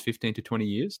previous 15 to 20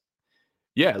 years.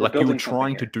 Yeah, like you were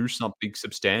trying to do something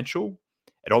substantial.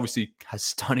 It obviously has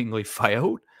stunningly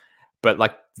failed, but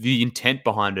like the intent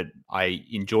behind it, I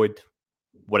enjoyed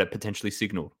what it potentially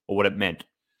signaled or what it meant.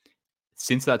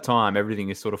 Since that time, everything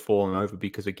is sort of fallen over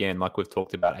because, again, like we've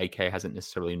talked about, AK hasn't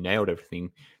necessarily nailed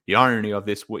everything. The irony of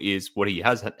this is what he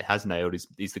has nailed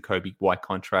is the Kobe White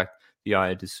contract, the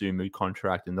Aya DeSumo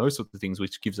contract, and those sorts of things,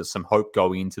 which gives us some hope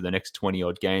going into the next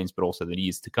 20-odd games, but also the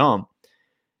years to come.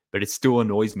 But it still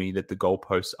annoys me that the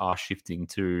goalposts are shifting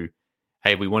to,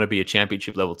 hey, we want to be a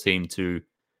championship level team, to,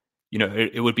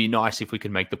 it would be nice if we could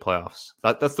make the playoffs.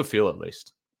 That's the feel, at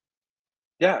least.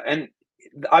 Yeah, and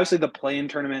obviously the play-in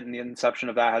tournament and the inception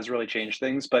of that has really changed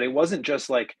things, but it wasn't just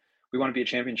like we want to be a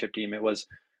championship team. It was,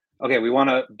 okay, we want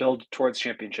to build towards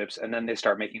championships, and then they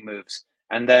start making moves.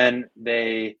 And then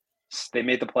they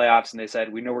made the playoffs, and they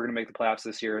said, we know we're going to make the playoffs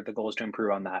this year. The goal is to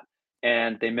improve on that.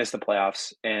 And they missed the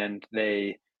playoffs, and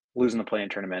they lose in the play-in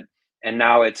tournament. And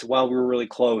now it's, well, we were really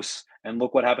close, and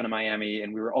look what happened to Miami,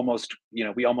 and we were almost,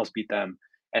 we almost beat them.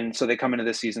 And so they come into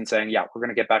this season saying, yeah, we're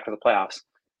going to get back to the playoffs.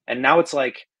 And now it's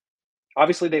like,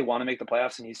 obviously they want to make the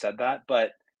playoffs, and he said that,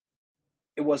 but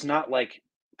it was not like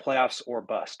playoffs or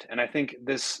bust. And I think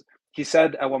he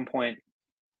said at one point,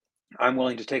 I'm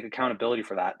willing to take accountability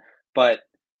for that, but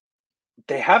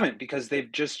they haven't, because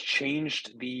they've just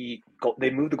changed they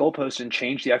moved the goalpost and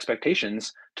changed the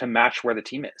expectations to match where the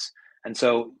team is. And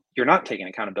so you're not taking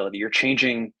accountability. You're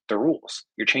changing the rules.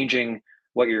 You're changing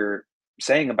what you're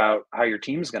saying about how your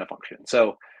team is going to function.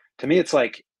 So to me, it's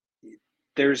like,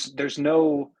 there's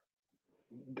no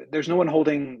one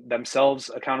holding themselves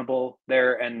accountable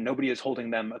there, and nobody is holding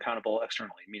them accountable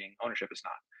externally, meaning ownership is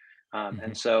not.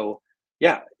 And so,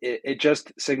 yeah, it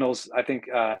just signals. I think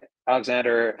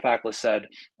Alexander Faklis said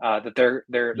that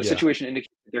the situation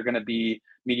indicates they're going to be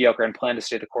mediocre and plan to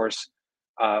stay the course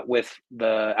with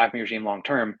the Acme regime long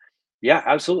term. Yeah,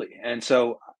 absolutely. And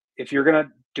so, if you're going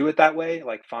to do it that way,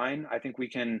 like, fine. I think we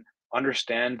can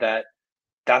understand that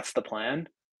that's the plan.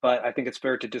 But I think it's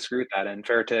fair to disagree with that, and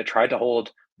fair to try to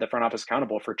hold the front office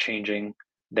accountable for changing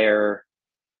their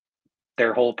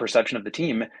whole perception of the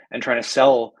team and trying to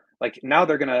sell. Like, now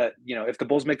they're gonna, if the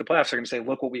Bulls make the playoffs, they're gonna say,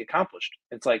 "Look what we accomplished."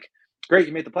 It's like, great,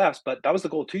 you made the playoffs, but that was the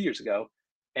goal 2 years ago,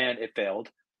 and it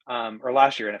failed, or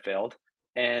last year and it failed,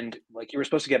 and like, you were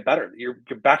supposed to get better. You're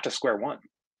back to square one.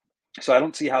 So I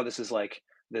don't see how this is like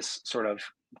this sort of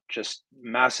just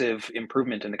massive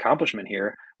improvement and accomplishment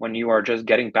here when you are just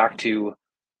getting back to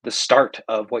the start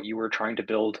of what you were trying to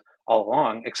build all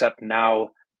along, except now,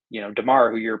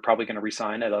 DeMar, who you're probably going to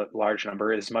resign at a large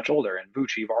number, is much older, and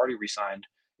Vooch, you've already resigned,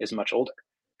 is much older.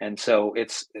 And so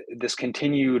it's this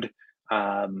continued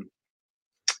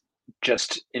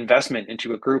just investment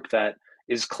into a group that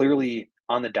is clearly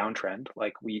on the downtrend.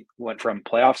 Like, we went from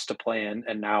playoffs to play-in,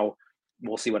 and now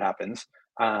we'll see what happens.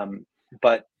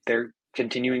 But they're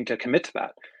continuing to commit to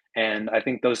that. And I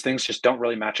think those things just don't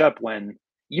really match up when,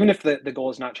 even if the goal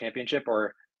is not championship,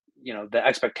 or, the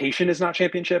expectation is not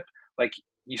championship, like,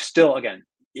 you still, again,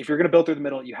 if you're going to build through the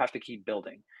middle, you have to keep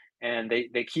building. And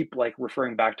they keep like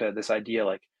referring back to this idea,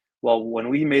 like, well, when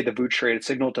we made the Vooch trade, it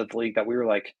signaled to the league that we were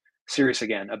like serious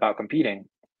again about competing.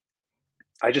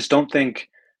 I just don't think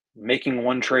making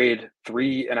one trade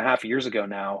 3.5 years ago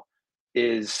now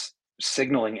is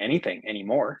signaling anything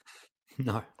anymore.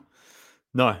 No,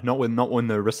 not when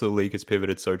the rest of the league has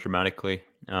pivoted so dramatically.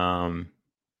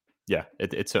 Yeah,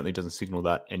 it certainly doesn't signal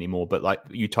that anymore. But like,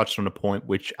 you touched on a point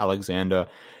which Alexander,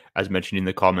 as mentioned in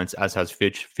the comments, as has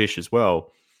Fish as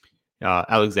well.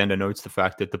 Alexander notes the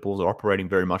fact that the Bulls are operating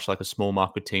very much like a small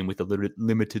market team with a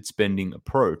limited spending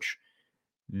approach.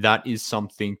 That is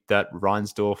something that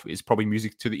Reinsdorf is probably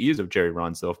music to the ears of Jerry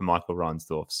Reinsdorf and Michael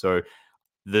Reinsdorf. So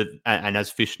and as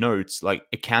Fish notes, like,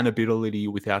 accountability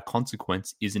without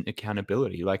consequence isn't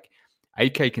accountability. Like,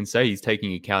 AK can say he's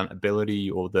taking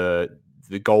accountability, or the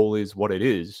goal is what it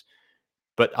is,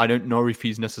 but I don't know if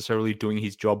he's necessarily doing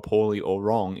his job poorly or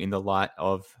wrong in the light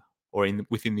of, or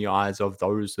within the eyes of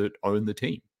those that own the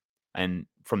team. And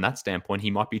from that standpoint,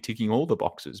 he might be ticking all the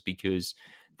boxes, because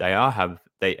they,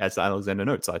 as Alexander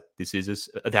notes, like,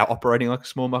 they're operating like a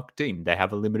small market team. They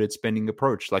have a limited spending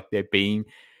approach. Like, they're being,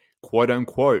 quote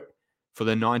unquote, for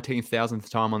the 19,000th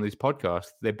time on this podcast,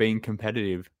 they're being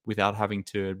competitive without having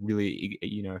to really,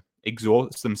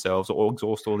 exhaust themselves or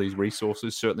exhaust all these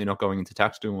resources, certainly not going into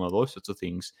tax, doing all those sorts of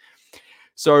things.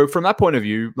 So from that point of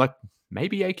view, like,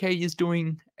 maybe AK is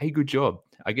doing a good job.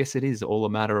 I guess it is all a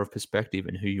matter of perspective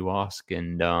and who you ask.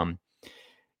 And,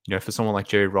 for someone like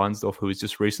Jerry Reinsdorf, who has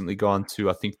just recently gone to,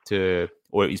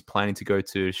 or he's planning to go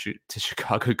to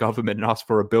Chicago government and ask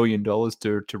for $1 billion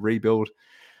to rebuild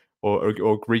or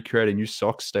recreate a new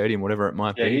Sox stadium, whatever it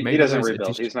might be. He doesn't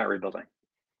rebuild. He's not rebuilding.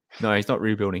 No, he's not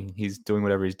rebuilding. He's doing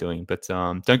whatever he's doing. But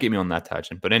don't get me on that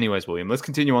tangent. But anyways, William, let's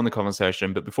continue on the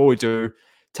conversation. But before we do,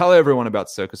 tell everyone about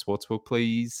Circa Sportsbook,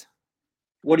 please.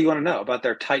 What do you want to know about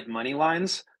their tight money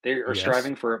lines? They are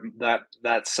striving for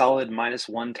that solid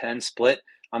 -110 split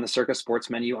on the Circa Sports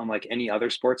menu, unlike any other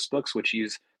sports books, which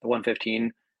use the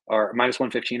 115 or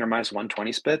 -115 or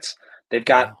 -120 splits. They've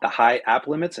got the high app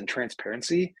limits and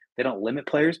transparency. They don't limit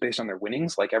players based on their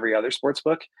winnings like every other sports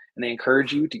book, and they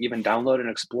encourage you to even download and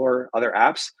explore other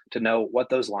apps to know what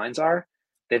those lines are.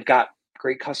 They've got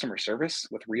great customer service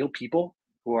with real people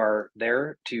who are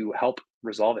there to help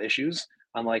resolve issues,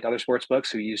 unlike other sports books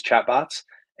who use chatbots.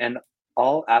 And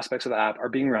all aspects of the app are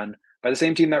being run by the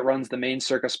same team that runs the main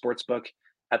Circa Sportsbook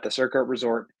at the Circa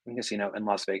Resort and Casino in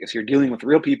Las Vegas. You're dealing with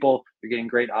real people, you're getting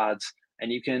great odds,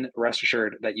 and you can rest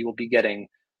assured that you will be getting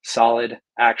solid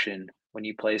action when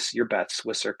you place your bets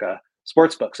with Circa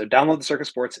Sportsbook. So download the Circa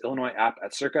Sports Illinois app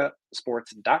at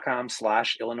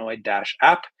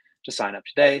circasports.com/Illinois-app to sign up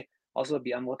today. Also,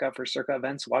 be on the lookout for Circa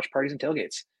events, watch parties, and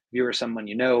tailgates. If you or someone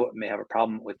you know may have a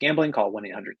problem with gambling, call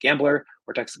 1-800-GAMBLER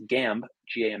or text GAMB,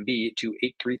 G-A-M-B, to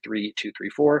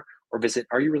 833-234 or visit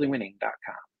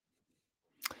areyoureallywinning.com.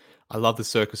 I love the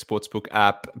Circa Sportsbook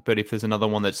app, but if there's another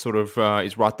one that sort of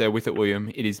is right there with it, William,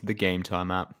 it is the Game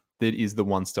Time app. That is the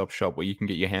one-stop shop where you can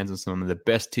get your hands on some of the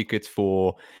best tickets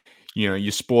for,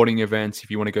 your sporting events.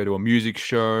 If you want to go to a music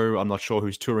show, I'm not sure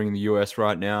who's touring in the US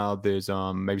right now. There's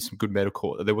maybe some good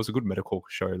medical. There was a good medical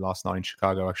show last night in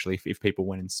Chicago, actually, if people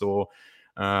went and saw.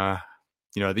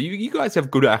 You guys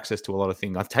have good access to a lot of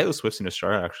things. Taylor Swift's in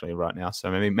Australia actually right now, so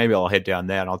maybe I'll head down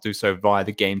there, and I'll do so via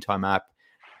the Game Time app.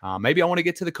 Maybe I want to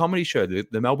get to the comedy show.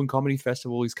 The Melbourne Comedy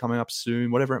Festival is coming up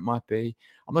soon, whatever it might be.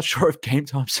 I'm not sure if Game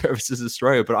Time services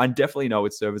Australia, but I definitely know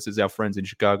it services our friends in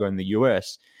Chicago and the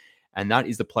US. And that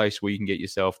is the place where you can get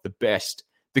yourself the best,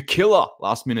 the killer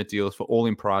last-minute deals for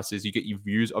all-in prices. You get your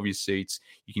views of your seats.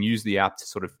 You can use the app to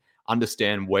sort of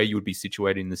understand where you would be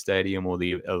situated in the stadium or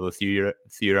the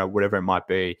theater, whatever it might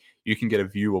be. You can get a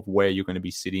view of where you're going to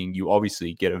be sitting. You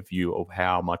obviously get a view of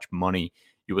how much money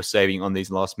you are saving on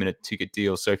these last-minute ticket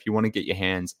deals. So if you want to get your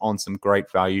hands on some great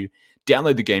value,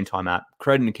 download the Game Time app,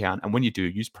 create an account, and when you do,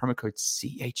 use promo code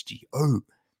CHGO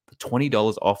for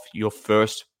 $20 off your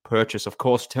first purchase. Of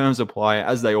course, terms apply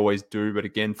as they always do. But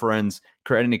again, friends,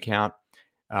 create an account.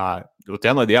 You'll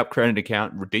download the app, create an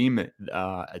account, redeem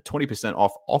a 20%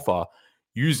 off offer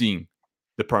using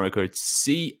the promo code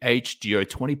CHGO.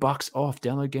 $20 off.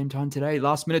 Download Game Time today.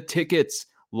 Last minute tickets,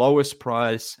 lowest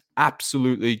price,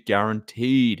 absolutely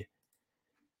guaranteed.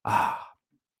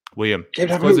 William,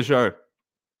 let's close the show.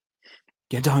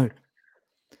 Game Time.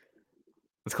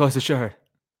 Let's close the show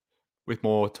with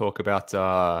more talk about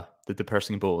the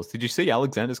depressing Bulls. Did you see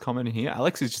Alexander's comment in here?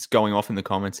 Alex is just going off in the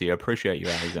comments here. I appreciate you,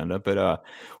 Alexander. But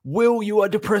Will, you are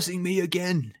depressing me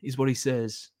again, is what he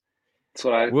says. That's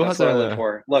what I live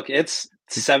for. Look, it's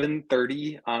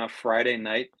 7:30 on a Friday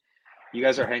night. You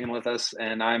guys are hanging with us,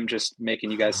 and I'm just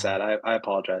making you guys sad. I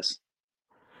apologize.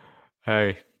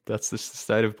 Hey, that's the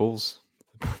state of Bulls.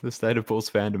 The state of Bulls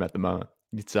fandom at the moment.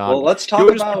 Well, let's talk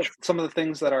about some of the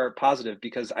things that are positive,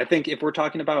 because I think if we're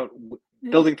talking about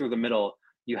building through the middle,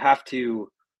 you have to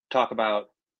talk about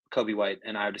Kobe White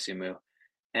and Ayo Dosunmu.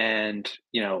 And,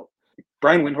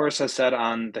 Brian Windhorst has said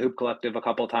on the Hoop Collective a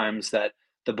couple of times that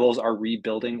the Bulls are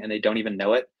rebuilding and they don't even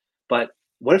know it. But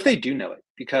what if they do know it?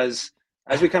 Because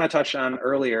as we kind of touched on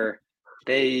earlier,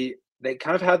 they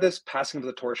kind of had this passing of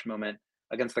the torch moment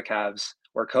against the Cavs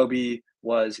where Kobe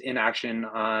was in action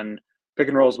on pick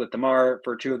and rolls with DeMar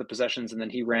for 2 of the possessions, and then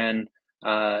he ran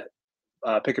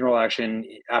pick and roll action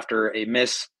after a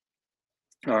miss,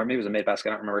 or maybe it was a made basket,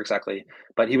 I don't remember exactly,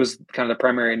 but he was kind of the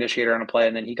primary initiator on a play,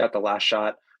 and then he got the last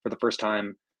shot for the first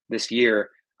time this year.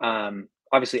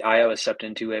 Obviously, Ayo has stepped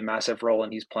into a massive role,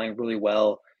 and he's playing really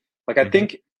well. Like, I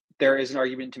think there is an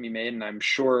argument to be made, and I'm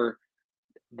sure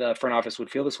the front office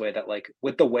would feel this way, that like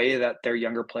with the way that their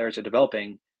younger players are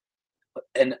developing,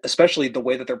 and especially the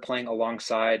way that they're playing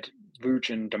alongside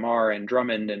Vooch and DeMar and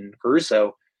Drummond and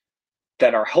Caruso,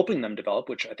 that are helping them develop,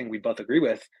 which I think we both agree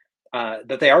with,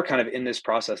 that they are kind of in this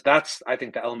process. That's, I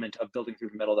think, the element of building through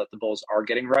the middle that the Bulls are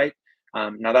getting right.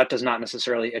 Now, that does not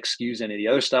necessarily excuse any of the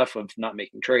other stuff of not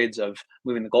making trades, of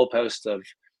moving the goalposts, of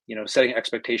setting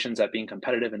expectations at being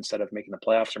competitive instead of making the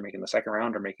playoffs or making the second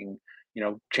round or making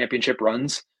championship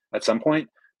runs at some point.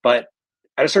 But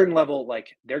at a certain level,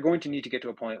 like, they're going to need to get to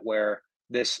a point where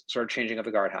this sort of changing of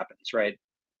the guard happens, right?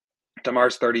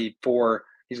 DeMar's 34.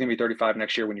 He's going to be 35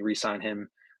 next year when you re-sign him.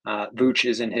 Vooch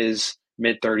is in his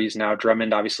mid-30s now.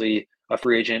 Drummond, obviously, a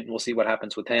free agent. We'll see what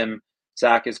happens with him.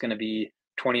 Zach is going to be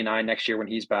 29 next year when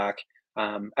he's back.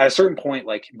 At a certain point,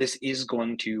 like, this is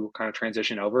going to kind of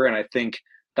transition over, and I think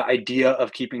the idea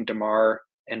of keeping DeMar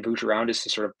and Vooch around is to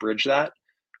sort of bridge that.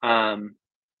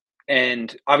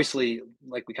 And obviously,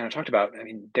 like we kind of talked about, I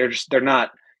mean, they're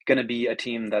not going to be a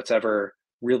team that's ever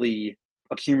really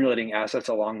accumulating assets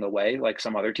along the way like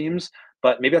some other teams,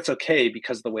 but maybe that's okay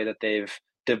because of the way that they've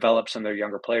developed some of their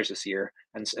younger players this year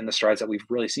and the strides that we've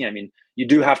really seen. I mean, you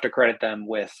do have to credit them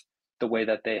with the way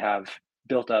that they have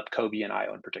built up Kobe and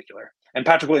Ayo in particular. And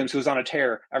Patrick Williams, who was on a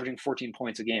tear, averaging 14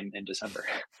 points a game in December.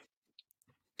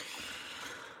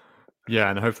 Yeah,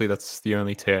 and hopefully that's the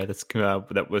only tear that's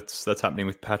happening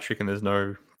with Patrick, and there's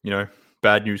no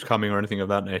bad news coming or anything of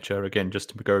that nature. Again, just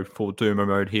to go full doomer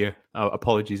mode here.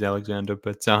 Apologies, Alexander,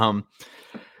 but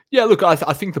yeah, look, I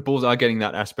think the Bulls are getting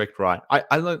that aspect right.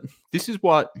 This is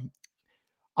what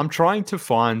I'm trying to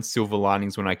find silver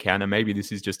linings when I can, and maybe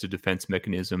this is just a defense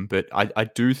mechanism, but I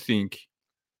think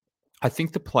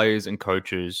the players and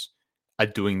coaches are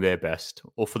doing their best,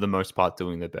 or for the most part,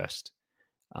 doing their best.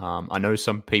 I know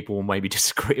some people will maybe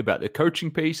disagree about the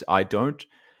coaching piece. I don't.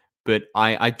 But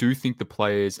I do think the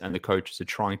players and the coaches are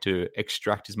trying to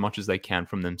extract as much as they can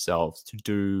from themselves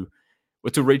to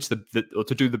reach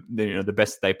the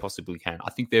best they possibly can.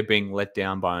 I think they're being let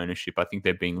down by ownership. I think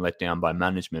they're being let down by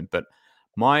management. But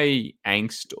my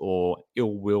angst or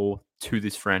ill will to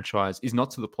this franchise is not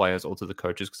to the players or to the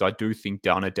coaches, because I do think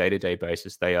on a day-to-day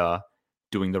basis they are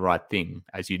doing the right thing,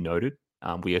 as you noted.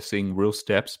 We are seeing real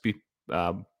steps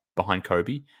behind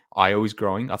Kobe. Ayo is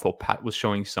growing. I thought Pat was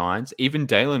showing signs. Even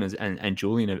Dalen and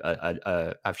Julian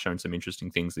have shown some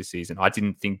interesting things this season. I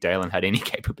didn't think Dalen had any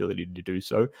capability to do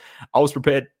so. I was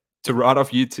prepared to write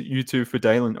off you two for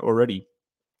Dalen already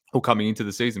or coming into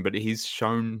the season, but he's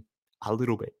shown a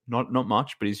little bit, not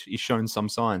much, but he's shown some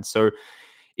signs. So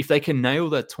if they can nail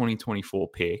that 2024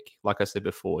 pick, like I said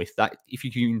before, if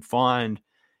you can find,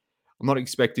 I'm not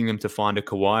expecting them to find a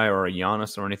Kawhi or a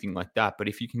Giannis or anything like that, but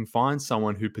if you can find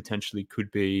someone who potentially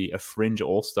could be a fringe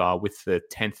all-star with the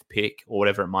 10th pick or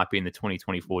whatever it might be in the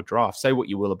 2024 draft, say what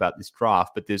you will about this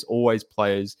draft, but there's always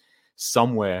players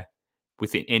somewhere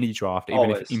within any draft, even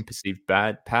Always. if in perceived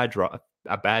bad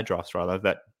drafts rather,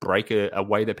 that break a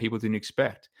way that people didn't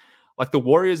expect. Like the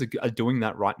Warriors are doing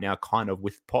that right now, kind of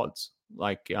with Pods.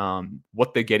 Like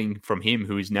what they're getting from him,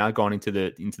 who is now gone into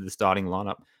the starting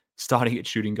lineup, starting at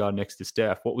shooting guard next to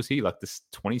Steph. What was he, like this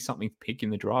 20-something pick in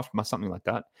the draft? Something like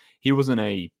that. He wasn't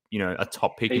a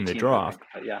top pick in the draft.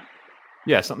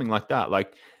 Yeah, something like that.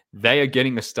 Like they are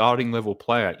getting a starting level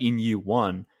player in year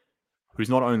one who's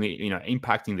not only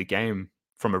impacting the game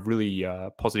from a really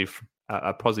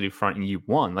positive front in year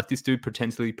one. Like this dude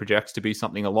potentially projects to be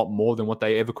something a lot more than what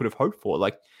they ever could have hoped for.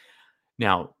 Like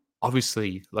now,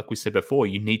 obviously, like we said before,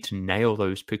 you need to nail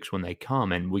those picks when they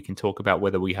come, and we can talk about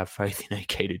whether we have faith in AK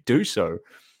to do so.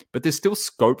 But there's still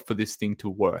scope for this thing to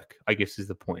work, I guess is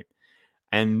the point.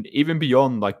 And even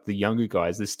beyond like the younger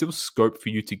guys, there's still scope for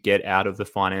you to get out of the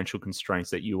financial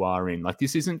constraints that you are in. Like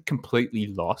this isn't completely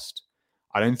lost.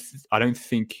 I don't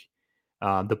think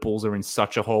the Bulls are in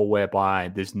such a hole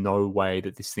whereby there's no way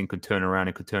that this thing could turn around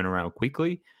and could turn around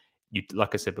quickly.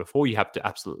 Like I said before, you have to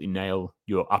absolutely nail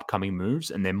your upcoming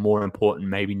moves, and they're more important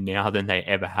maybe now than they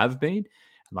ever have been. And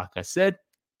like I said,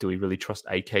 do we really trust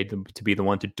AK to be the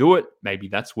one to do it? Maybe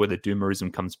that's where the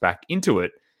doomerism comes back into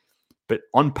it. But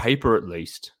on paper, at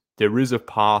least, there is a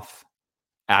path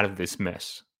out of this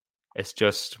mess. It's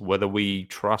just whether we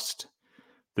trust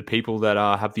the people that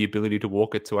have the ability to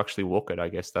walk it to actually walk it. I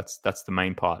guess that's the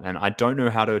main part. And I don't know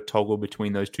how to toggle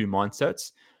between those two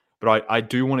mindsets, but I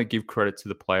do want to give credit to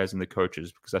the players and the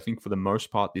coaches, because I think for the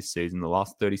most part this season, the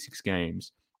last 36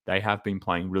 games, they have been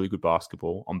playing really good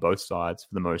basketball on both sides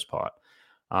for the most part.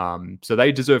 So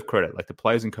they deserve credit. Like the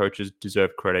players and coaches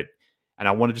deserve credit. And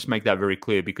I want to just make that very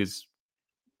clear, because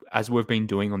as we've been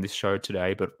doing on this show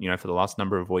today, but for the last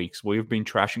number of weeks, we've been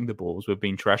trashing the Bulls, we've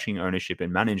been trashing ownership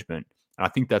and management, and I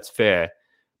think that's fair.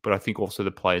 But I think also the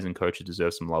players and coaches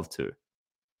deserve some love too.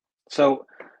 So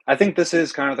I think this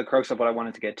is kind of the crux of what I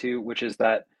wanted to get to, which is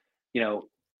that,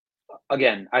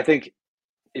 again, I think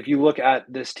if you look at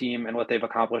this team and what they've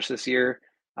accomplished this year,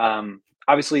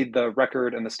 obviously the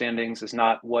record and the standings is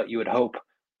not what you would hope,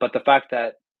 but the fact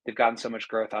that they've gotten so much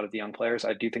growth out of the young players,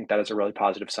 I do think that is a really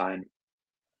positive sign.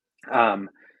 And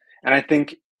I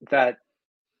think that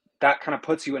kind of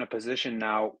puts you in a position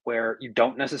now where you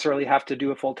don't necessarily have to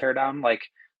do a full teardown. Like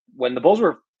when the Bulls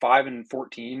were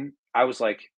 5-14, I was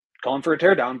like calling for a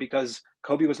teardown because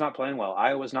Kobe was not playing well.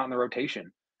 Io was not in the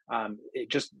rotation.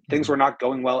 Things were not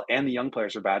going well, and the young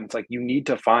players are bad. And it's like you need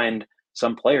to find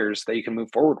some players that you can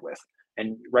move forward with.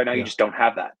 And right now you just don't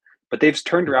have that. But they've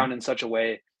turned around in such a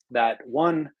way that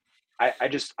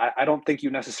I don't think you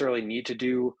necessarily need to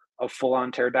do a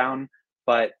full-on teardown,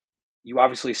 but you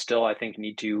obviously still, I think,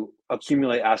 need to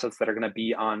accumulate assets that are going to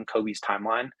be on Kobe's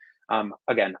timeline.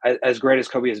 Again, as great as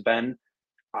Kobe has been,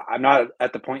 I'm not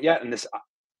at the point yet, and this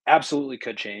absolutely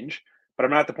could change, but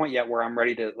I'm not at the point yet where I'm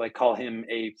ready to like call him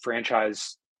a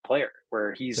franchise player,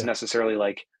 where he's necessarily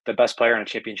like the best player on a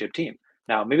championship team.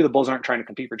 Now, maybe the Bulls aren't trying to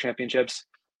compete for championships,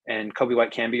 and Kobe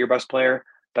White can be your best player.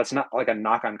 That's not like a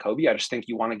knock on Kobe. I just think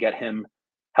you want to get him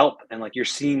help, and like you're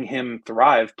seeing him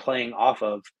thrive playing off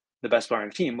of the best player on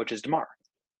the team, which is DeMar.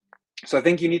 So I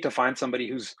think you need to find somebody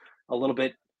who's a little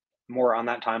bit more on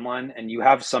that timeline, and you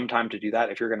have some time to do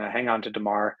that if you're going to hang on to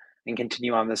DeMar and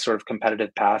continue on this sort of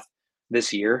competitive path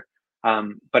this year.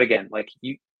 But again, like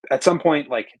you, at some point,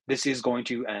 like this is going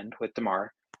to end with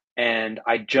DeMar, and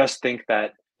I just think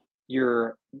that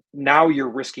you're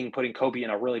risking putting Kobe in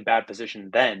a really bad position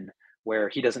then, where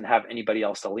he doesn't have anybody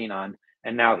else to lean on,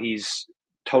 and now he's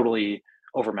totally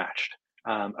overmatched.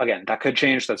 Again, that could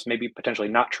change. That's maybe potentially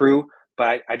not true,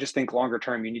 but I just think longer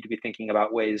term, you need to be thinking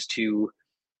about ways to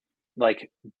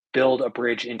like build a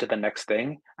bridge into the next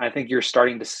thing. And I think you're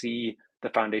starting to see the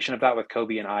foundation of that with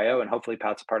Kobe and Io, and hopefully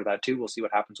Pat's a part of that too. We'll see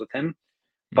what happens with him.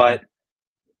 But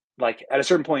like at a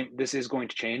certain point, this is going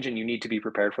to change, and you need to be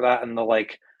prepared for that. And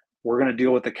we're going to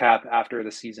deal with the cap after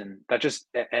the season. That just,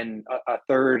 and a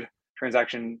third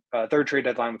trade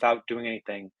deadline without doing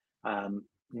anything.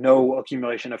 No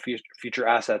accumulation of future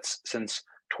assets since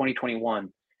 2021.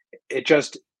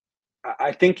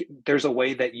 I think there's a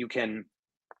way that you can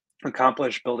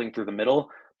accomplish building through the middle,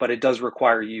 but it does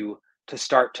require you to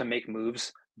start to make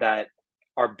moves that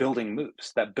are building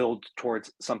moves that build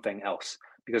towards something else.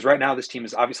 Because right now, this team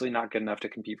is obviously not good enough to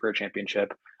compete for a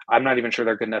championship. I'm not even sure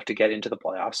they're good enough to get into the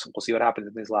playoffs. We'll see what happens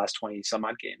in these last 20 some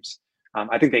odd games.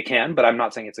 I think they can, but I'm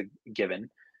not saying it's a given.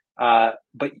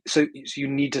 But so you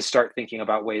need to start thinking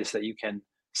about ways that you can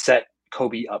set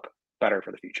Kobe up better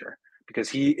for the future, because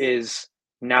he is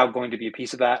now going to be a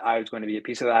piece of that. I was going to be a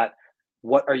piece of that.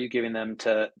 What are you giving them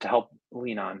to help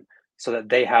lean on so that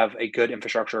they have a good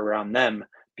infrastructure around them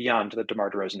beyond the DeMar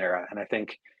DeRozan era? And I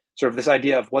think sort of this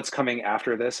idea of what's coming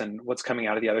after this and what's coming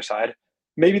out of the other side,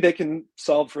 maybe they can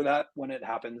solve for that when it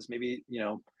happens. Maybe,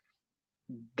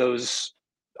 those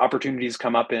opportunities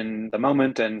come up in the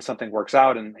moment and something works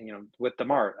out. And, with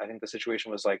DeMar, I think the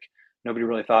situation was like, nobody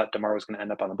really thought DeMar was going to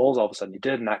end up on the Bulls. All of a sudden he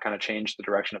did, and that kind of changed the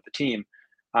direction of the team.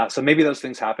 So maybe those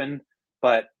things happen,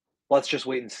 but let's just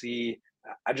wait and see.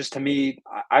 To me,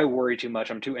 I worry too much.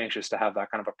 I'm too anxious to have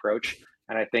that kind of approach.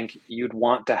 And I think you'd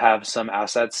want to have some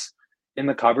assets in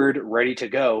the cupboard ready to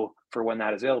go for when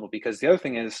that is available. Because the other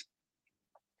thing is,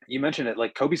 you mentioned it,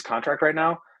 like Kobe's contract right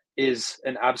now is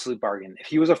an absolute bargain. If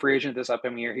he was a free agent this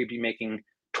upcoming year, he'd be making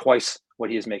twice what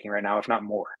he is making right now, if not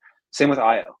more. Same with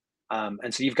Io.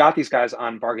 And so you've got these guys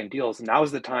on bargain deals. Now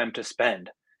is the time to spend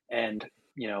and,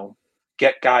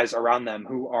 get guys around them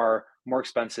who are more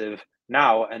expensive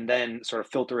now, and then sort of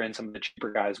filter in some of the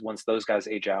cheaper guys once those guys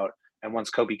age out and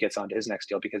once Kobe gets onto his next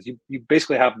deal, because you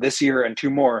basically have this year and two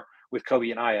more with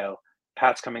Kobe and Io.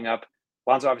 Pat's coming up.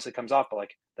 Lonzo obviously comes off, but like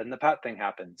then the Pat thing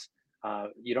happens.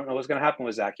 You don't know what's going to happen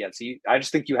with Zach yet. So I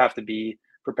just think you have to be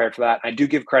prepared for that. I do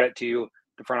give credit to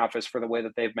the front office for the way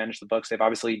that they've managed the books. They've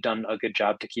obviously done a good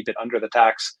job to keep it under the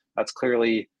tax. That's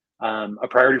clearly a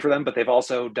priority for them, but they've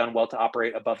also done well to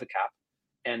operate above the cap.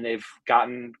 And they've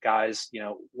gotten guys,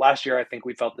 last year, I think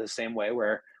we felt the same way,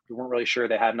 where we weren't really sure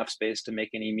they had enough space to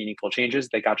make any meaningful changes.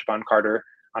 They got Javon Carter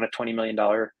on a $20 million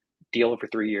deal over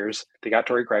 3 years. They got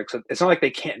Torrey Craig. So it's not like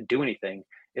they can't do anything.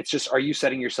 It's just, are you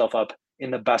setting yourself up in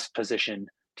the best position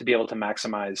to be able to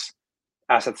maximize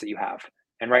assets that you have?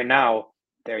 And right now,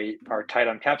 they are tight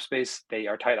on cap space. They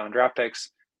are tight on draft picks,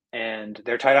 and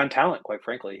they're tight on talent, quite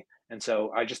frankly. And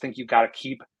so I just think you've got to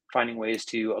keep finding ways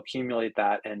to accumulate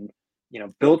that and,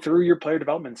 build through your player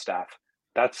development staff.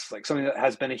 That's like something that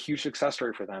has been a huge success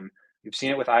story for them. We've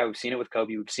seen it with Io, we've seen it with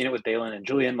Kobe, we've seen it with Dalen and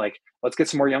Julian. Like, let's get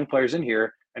some more young players in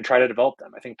here and try to develop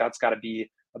them. I think that's got to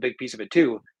be a big piece of it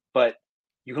too. But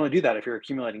you can only do that if you're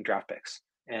accumulating draft picks,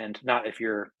 and not if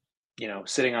you're,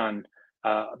 sitting on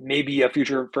maybe a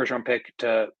future first round pick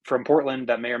from Portland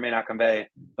that may or may not convey,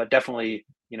 but definitely,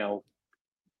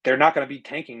 they're not going to be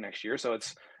tanking next year. So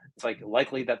it's like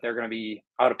likely that they're going to be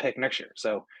out of pick next year.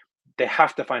 So they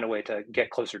have to find a way to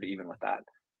get closer to even with that.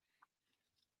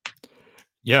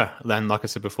 Yeah, and like I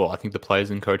said before, I think the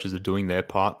players and coaches are doing their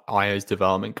part. Io's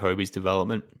development, Kobe's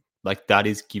development, like that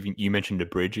is giving. You mentioned a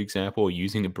bridge example,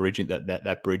 using a bridge,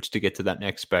 that bridge to get to that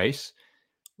next space.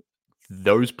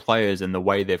 Those players and the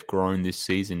way they've grown this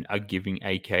season are giving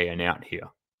AK an out here.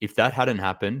 If that hadn't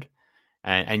happened,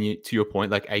 and to your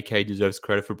point, like AK deserves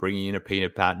credit for bringing in a Peter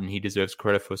Patton. He deserves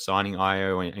credit for signing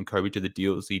Io and Kobe to the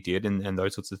deals he did and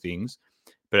those sorts of things.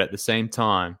 But at the same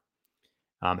time,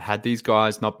 had these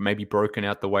guys not maybe broken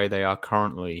out the way they are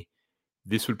currently,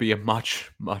 this would be a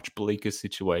much, much bleaker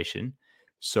situation.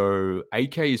 So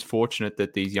AK is fortunate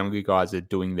that these younger guys are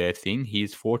doing their thing. He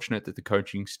is fortunate that the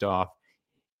coaching staff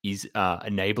is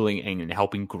enabling and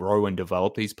helping grow and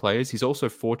develop these players. He's also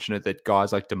fortunate that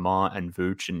guys like DeMar and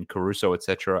Vooch and Caruso,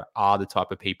 etc., are the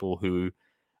type of people who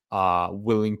are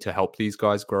willing to help these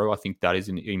guys grow. I think that is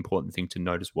an important thing to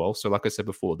note as well. So like I said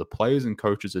before, the players and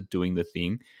coaches are doing the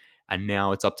thing. And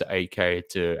now it's up to AK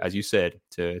to, as you said,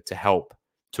 to help,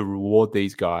 to reward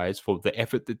these guys for the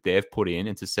effort that they've put in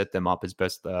and to set them up as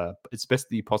best that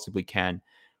you possibly can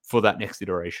for that next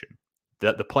iteration.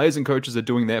 The players and coaches are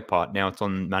doing their part. Now it's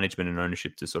on management and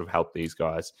ownership to sort of help these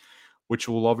guys, which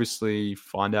we'll obviously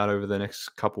find out over the next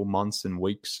couple months and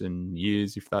weeks and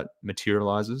years if that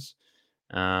materializes.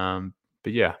 But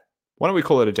yeah, why don't we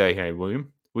call it a day here,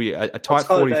 William? A tight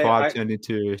 45 turned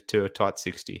into a tight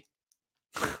 60.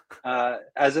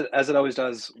 As it always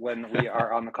does when we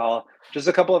are on the call. Just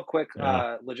a couple of quick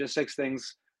logistics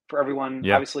things for everyone.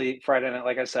 Yeah. Obviously, Friday night,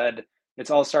 like I said,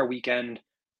 it's All-Star weekend.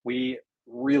 We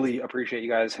really appreciate you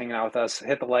guys hanging out with us.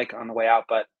 Hit the like on the way out,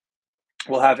 but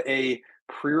we'll have a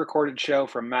pre-recorded show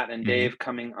from Matt and Dave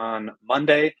coming on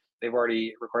Monday. They've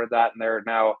already recorded that, and they're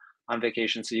now on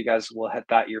vacation, so you guys will hit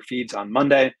your feeds on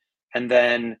Monday. And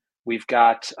then we've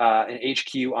got an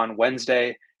HQ on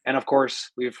Wednesday. And of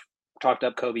course, we've talked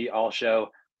up Kobe all show.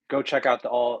 Go check out the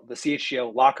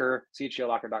CHGO Locker,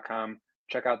 chgolocker.com.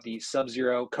 Check out the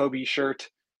Sub-Zero Kobe shirt.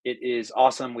 It is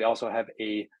awesome. We also have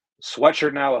a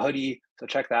sweatshirt now, a hoodie, so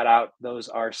check that out. Those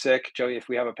are sick. Joey, if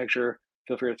we have a picture,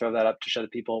 feel free to throw that up to show the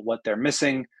people what they're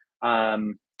missing.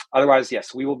 Otherwise,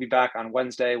 yes, we will be back on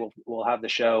Wednesday. We'll have the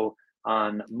show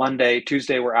on Monday.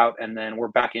 Tuesday, we're out, and then we're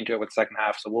back into it with the second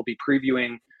half. So we'll be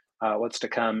previewing what's to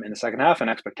come in the second half and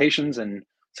expectations and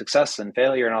success and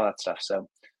failure and all that stuff. So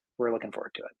we're looking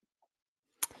forward to it.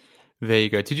 There you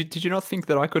go. Did you not think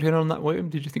that I could hit on that, William?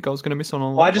 Did you think I was going to miss on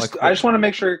all? Well, I just want to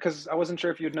make sure, because I wasn't sure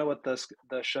if you'd know what the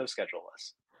show schedule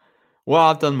was. Well,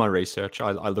 I've done my research.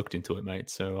 I looked into it,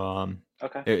 mate. So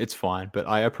okay, it's fine. But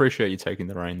I appreciate you taking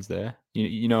the reins there.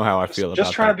 You know how I feel about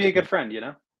just trying to be a good friend, you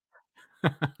know.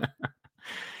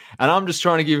 And I'm just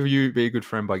trying to be a good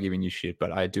friend by giving you shit,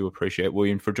 but I do appreciate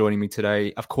William for joining me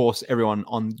today. Of course, everyone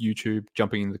on YouTube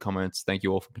jumping into the comments, thank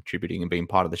you all for contributing and being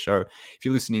part of the show. If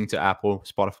you're listening to Apple,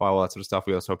 Spotify, all that sort of stuff,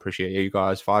 we also appreciate you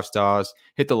guys. 5 stars.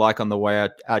 Hit the like on the way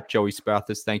out at Joey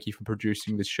Spouthers. Thank you for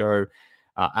producing this show.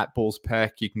 At Bulls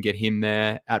Peck, you can get him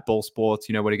there. At Ball Sports,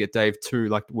 you know where to get Dave too.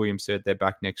 Like William said, they're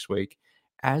back next week.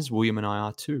 As William and I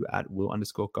are too, at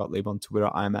Will_Gottlieb on Twitter.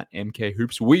 I'm at MK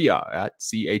Hoops. We are at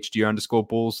CHGO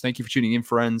Bulls. Thank you for tuning in,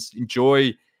 friends.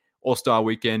 Enjoy All-Star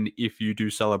Weekend if you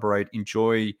do celebrate.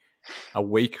 Enjoy a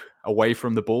week away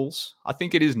from the Bulls. I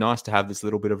think it is nice to have this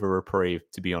little bit of a reprieve,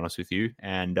 to be honest with you,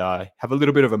 and have a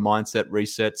little bit of a mindset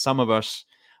reset. Some of us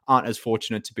aren't as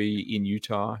fortunate to be in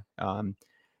Utah, on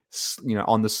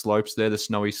the slopes there, the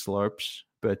snowy slopes,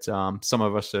 but some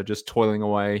of us are just toiling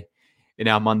away in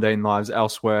our mundane lives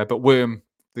elsewhere. But William,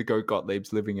 the GOAT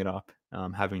Gottlieb's living it up,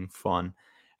 having fun.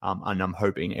 And I'm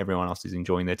hoping everyone else is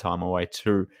enjoying their time away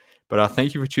too. But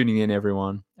thank you for tuning in,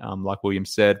 everyone. Like William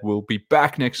said, we'll be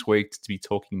back next week to be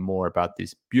talking more about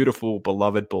this beautiful,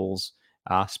 beloved Bulls.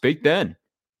 Speak then.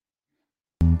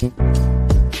 We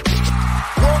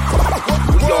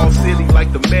all silly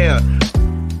like the mayor.